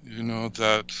 You know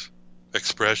that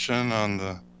expression on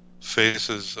the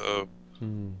faces of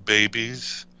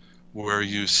babies where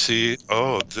you see,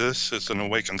 oh, this is an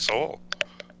awakened soul.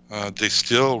 They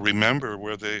still remember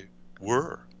where they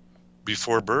were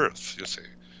before birth, you see,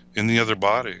 in the other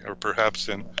body, or perhaps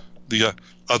in the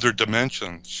other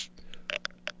dimensions.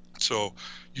 So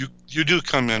you do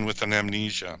come in with an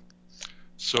amnesia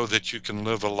so that you can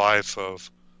live a life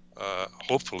of,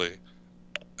 hopefully,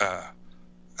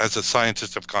 as a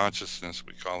scientist of consciousness,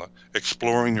 we call it,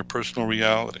 exploring your personal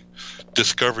reality,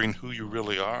 discovering who you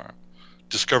really are,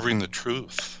 discovering the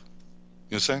truth,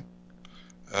 you see?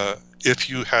 If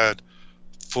you had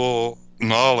full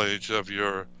knowledge of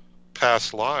your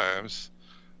past lives,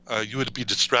 you would be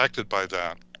distracted by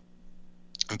that.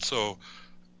 And so,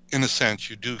 in a sense,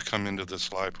 you do come into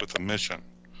this life with a mission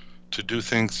to do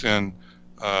things in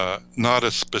not a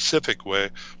specific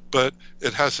way, but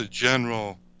it has a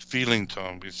general feeling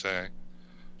tone, we say,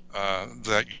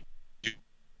 that you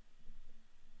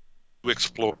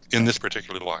explore in this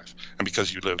particular life. And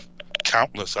because you live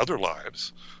countless other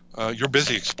lives, you're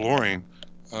busy exploring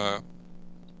to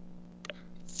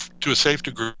a safe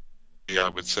degree, I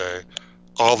would say,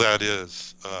 all that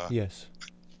is Yes.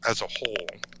 as a whole.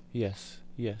 Yes.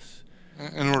 Yes.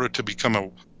 In order to become a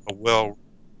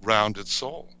well-rounded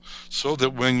soul, so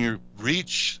that when you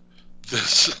reach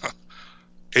this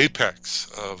apex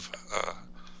of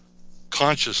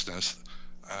consciousness,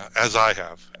 as I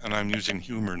have, and I'm using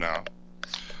humor now,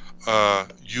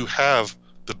 you have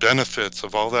the benefits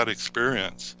of all that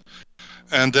experience.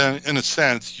 And then, in a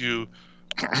sense, you,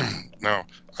 now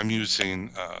I'm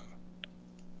using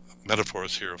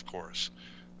metaphors here, of course,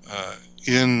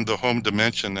 in the home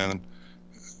dimension and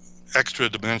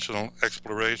extra-dimensional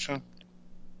exploration,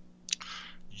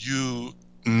 you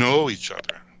know each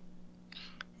other.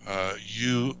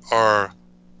 You are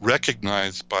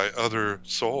recognized by other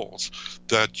souls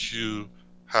that you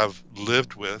have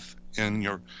lived with in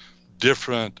your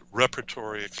different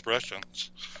repertory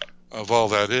expressions of all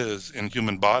that is in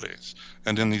human bodies.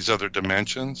 And in these other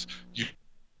dimensions, you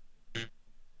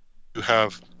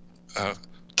have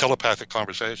telepathic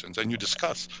conversations, and you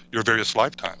discuss your various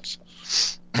lifetimes.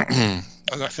 And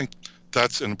I think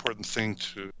that's an important thing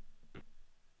to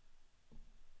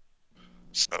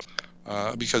stuff,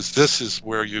 because this is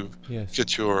where you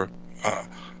get your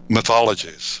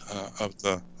mythologies of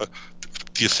the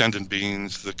ascendant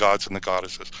beings, the gods and the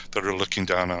goddesses that are looking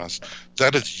down on us.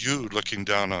 That is you looking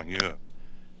down on you.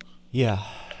 Yeah.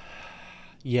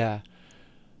 Yeah.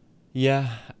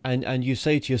 Yeah. And you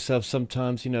say to yourself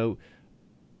sometimes,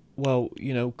 well,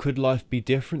 could life be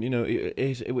different?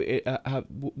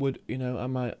 Would,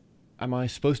 am I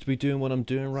supposed to be doing what I'm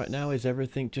doing right now? Is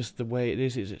everything just the way it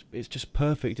is? It's just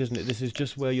perfect, isn't it? This is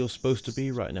just where you're supposed to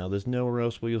be right now. There's nowhere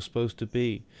else where you're supposed to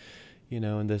be,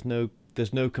 and there's no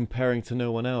comparing to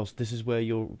no one else. This is where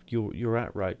you're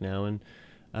at right now,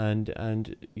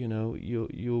 and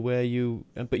you're where you.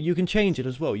 But you can change it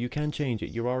as well. You can change it.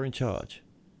 You are in charge.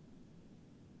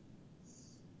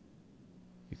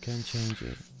 You can change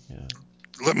it. Yeah.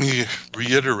 Let me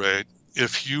reiterate: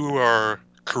 if you are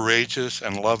courageous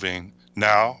and loving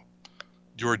now,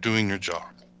 you are doing your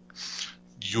job.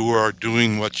 You are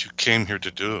doing what you came here to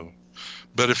do.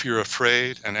 But if you're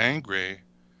afraid and angry,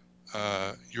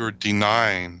 you're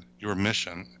denying your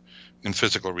mission in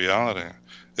physical reality.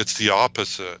 It's the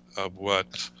opposite of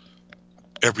what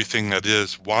everything that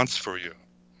is wants for you.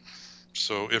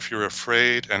 So if you're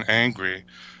afraid and angry,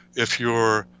 if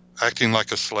you're acting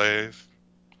like a slave,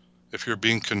 if you're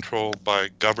being controlled by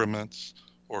governments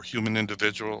or human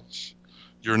individuals,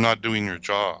 you're not doing your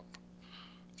job.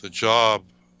 The job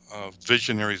of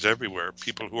visionaries everywhere,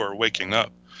 people who are waking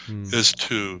up, is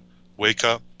to wake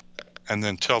up and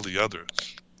then tell the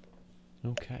others.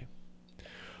 Okay.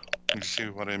 You see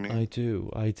what I mean? I do.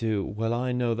 Well,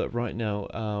 I know that right now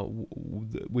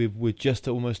we're just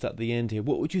almost at the end here.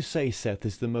 What would you say, Seth,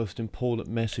 is the most important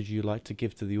message you'd like to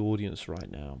give to the audience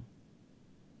right now?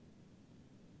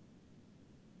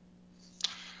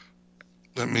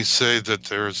 Let me say that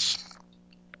there's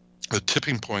a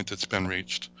tipping point that's been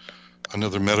reached,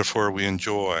 another metaphor we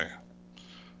enjoy.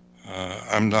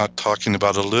 I'm not talking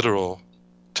about a literal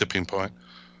tipping point.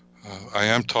 I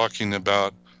am talking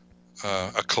about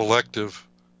a collective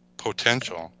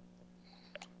potential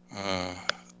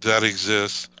that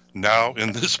exists now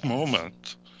in this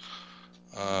moment,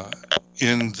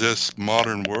 in this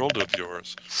modern world of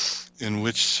yours, in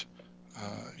which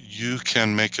you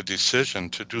can make a decision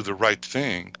to do the right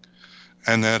thing,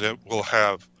 and that it will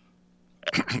have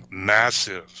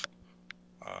massive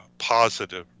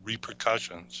positive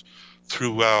repercussions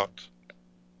throughout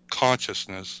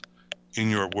consciousness in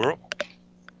your world.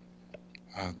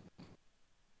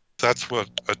 that's what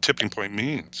a tipping point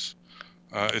means.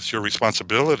 It's your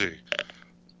responsibility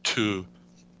to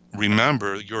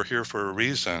remember you're here for a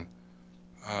reason,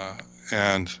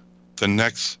 and the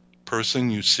next person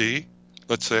you see,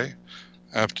 let's say,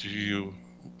 after you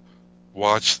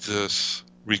watch this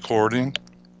recording,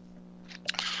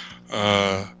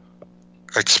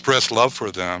 express love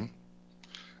for them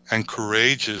and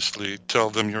courageously tell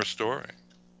them your story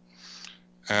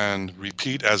and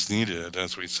repeat as needed,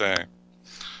 as we say.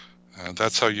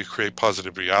 That's how you create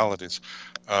positive realities.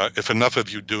 If enough of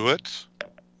you do it,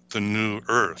 the new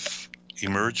earth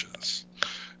emerges.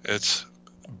 It's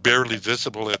barely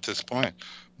visible at this point,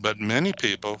 but many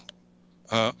people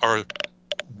are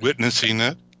witnessing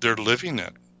it. They're living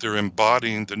it. They're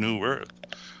embodying the new earth.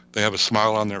 They have a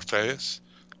smile on their face,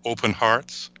 open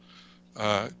hearts,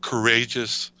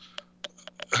 courageous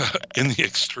in the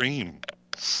extreme.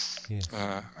 Yes.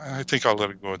 I think I'll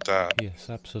let it go at that. Yes,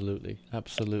 absolutely,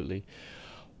 absolutely.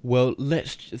 Well,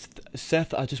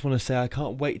 Seth, I just want to say I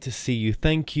can't wait to see you.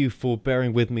 Thank you for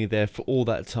bearing with me there for all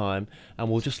that time, and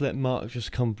we'll just let Mark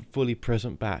just come fully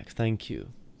present back. Thank you.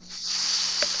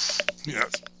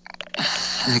 Yes.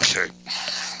 Okay.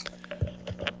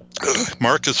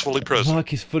 Mark is fully present.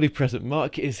 Mark is fully present.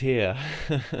 Mark is here.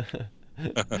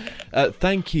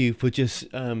 Thank you for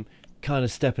just kind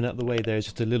of stepping out the way there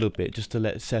just a little bit, just to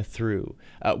let Seth through.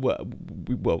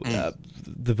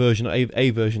 The version, a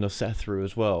version of Seth through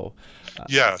as well.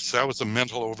 Yes, that was a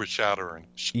mental overshadowing.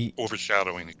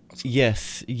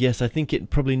 Yes, I think it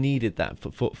probably needed that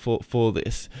for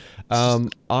this.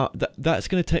 That's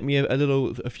going to take me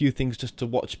a few things just to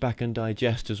watch back and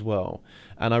digest as well.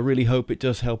 And I really hope it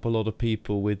does help a lot of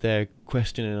people with their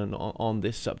questioning on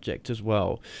this subject as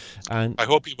well. And I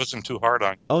hope he wasn't too hard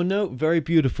on you. Oh no, very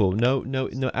beautiful. No.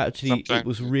 Actually, Something. It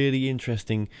was really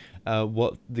interesting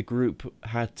what the group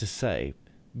had to say.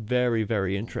 Very,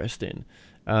 very interesting.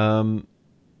 Yeah.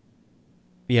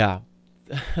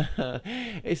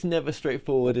 It's never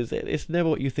straightforward, is it? It's never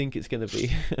what you think it's going to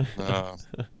be. No,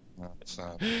 it's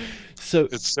not. So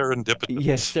It's serendipitous.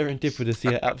 yes, serendipitous.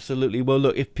 Yeah, absolutely. Well,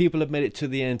 look, if people have made it to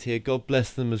the end here, God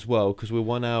bless them as well, because we're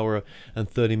 1 hour and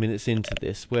 30 minutes into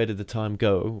this. Where did the time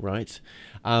go, right?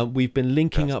 We've been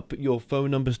linking up your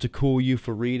phone numbers to call you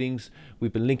for readings.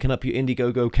 We've been linking up your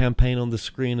Indiegogo campaign on the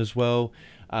screen as well.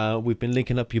 We've been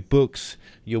linking up your books,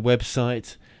 your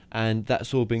website, and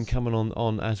that's all been coming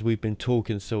on as we've been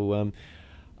talking. So,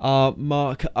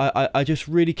 Mark, I just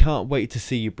really can't wait to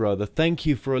see you, brother. Thank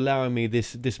you for allowing me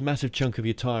this massive chunk of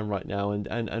your time right now,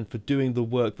 and for doing the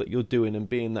work that you're doing and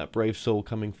being that brave soul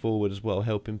coming forward as well,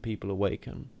 helping people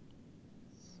awaken.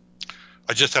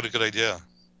 I just had a good idea.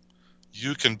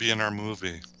 You can be in our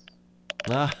movie.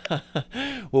 Well,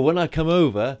 when I come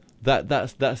over,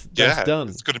 that's done.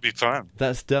 It's going to be fun.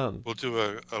 That's done. We'll do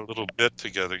a little bit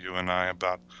together, you and I,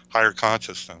 about higher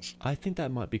consciousness. I think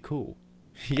that might be cool.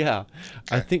 Yeah,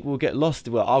 Okay. I think we'll get lost.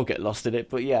 Well, I'll get lost in it,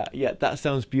 but yeah, that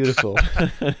sounds beautiful.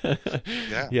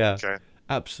 Yeah. Okay.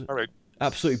 Absolutely. All right.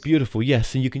 Absolutely beautiful.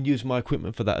 Yes, and you can use my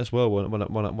equipment for that as well.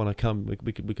 When I come,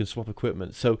 we can swap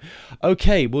equipment. So,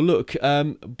 okay. Well, look.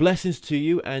 Blessings to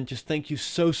you, and just thank you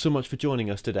so much for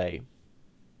joining us today.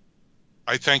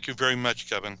 I thank you very much,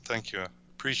 Kevin. Thank you.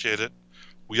 Appreciate it.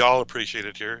 We all appreciate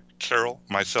it here. Carol,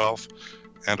 myself,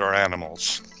 and our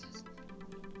animals.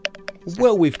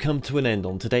 Well, we've come to an end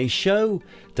on today's show.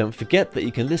 Don't forget that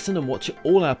you can listen and watch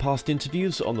all our past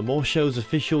interviews on the More Show's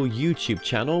official YouTube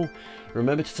channel.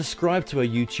 Remember to subscribe to our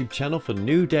YouTube channel for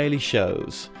new daily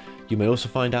shows. You may also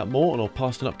find out more on our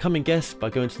past and upcoming guests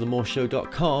by going to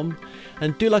themoreshow.com,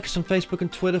 and do like us on Facebook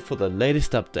and Twitter for the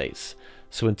latest updates.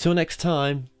 So until next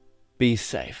time, be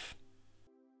safe.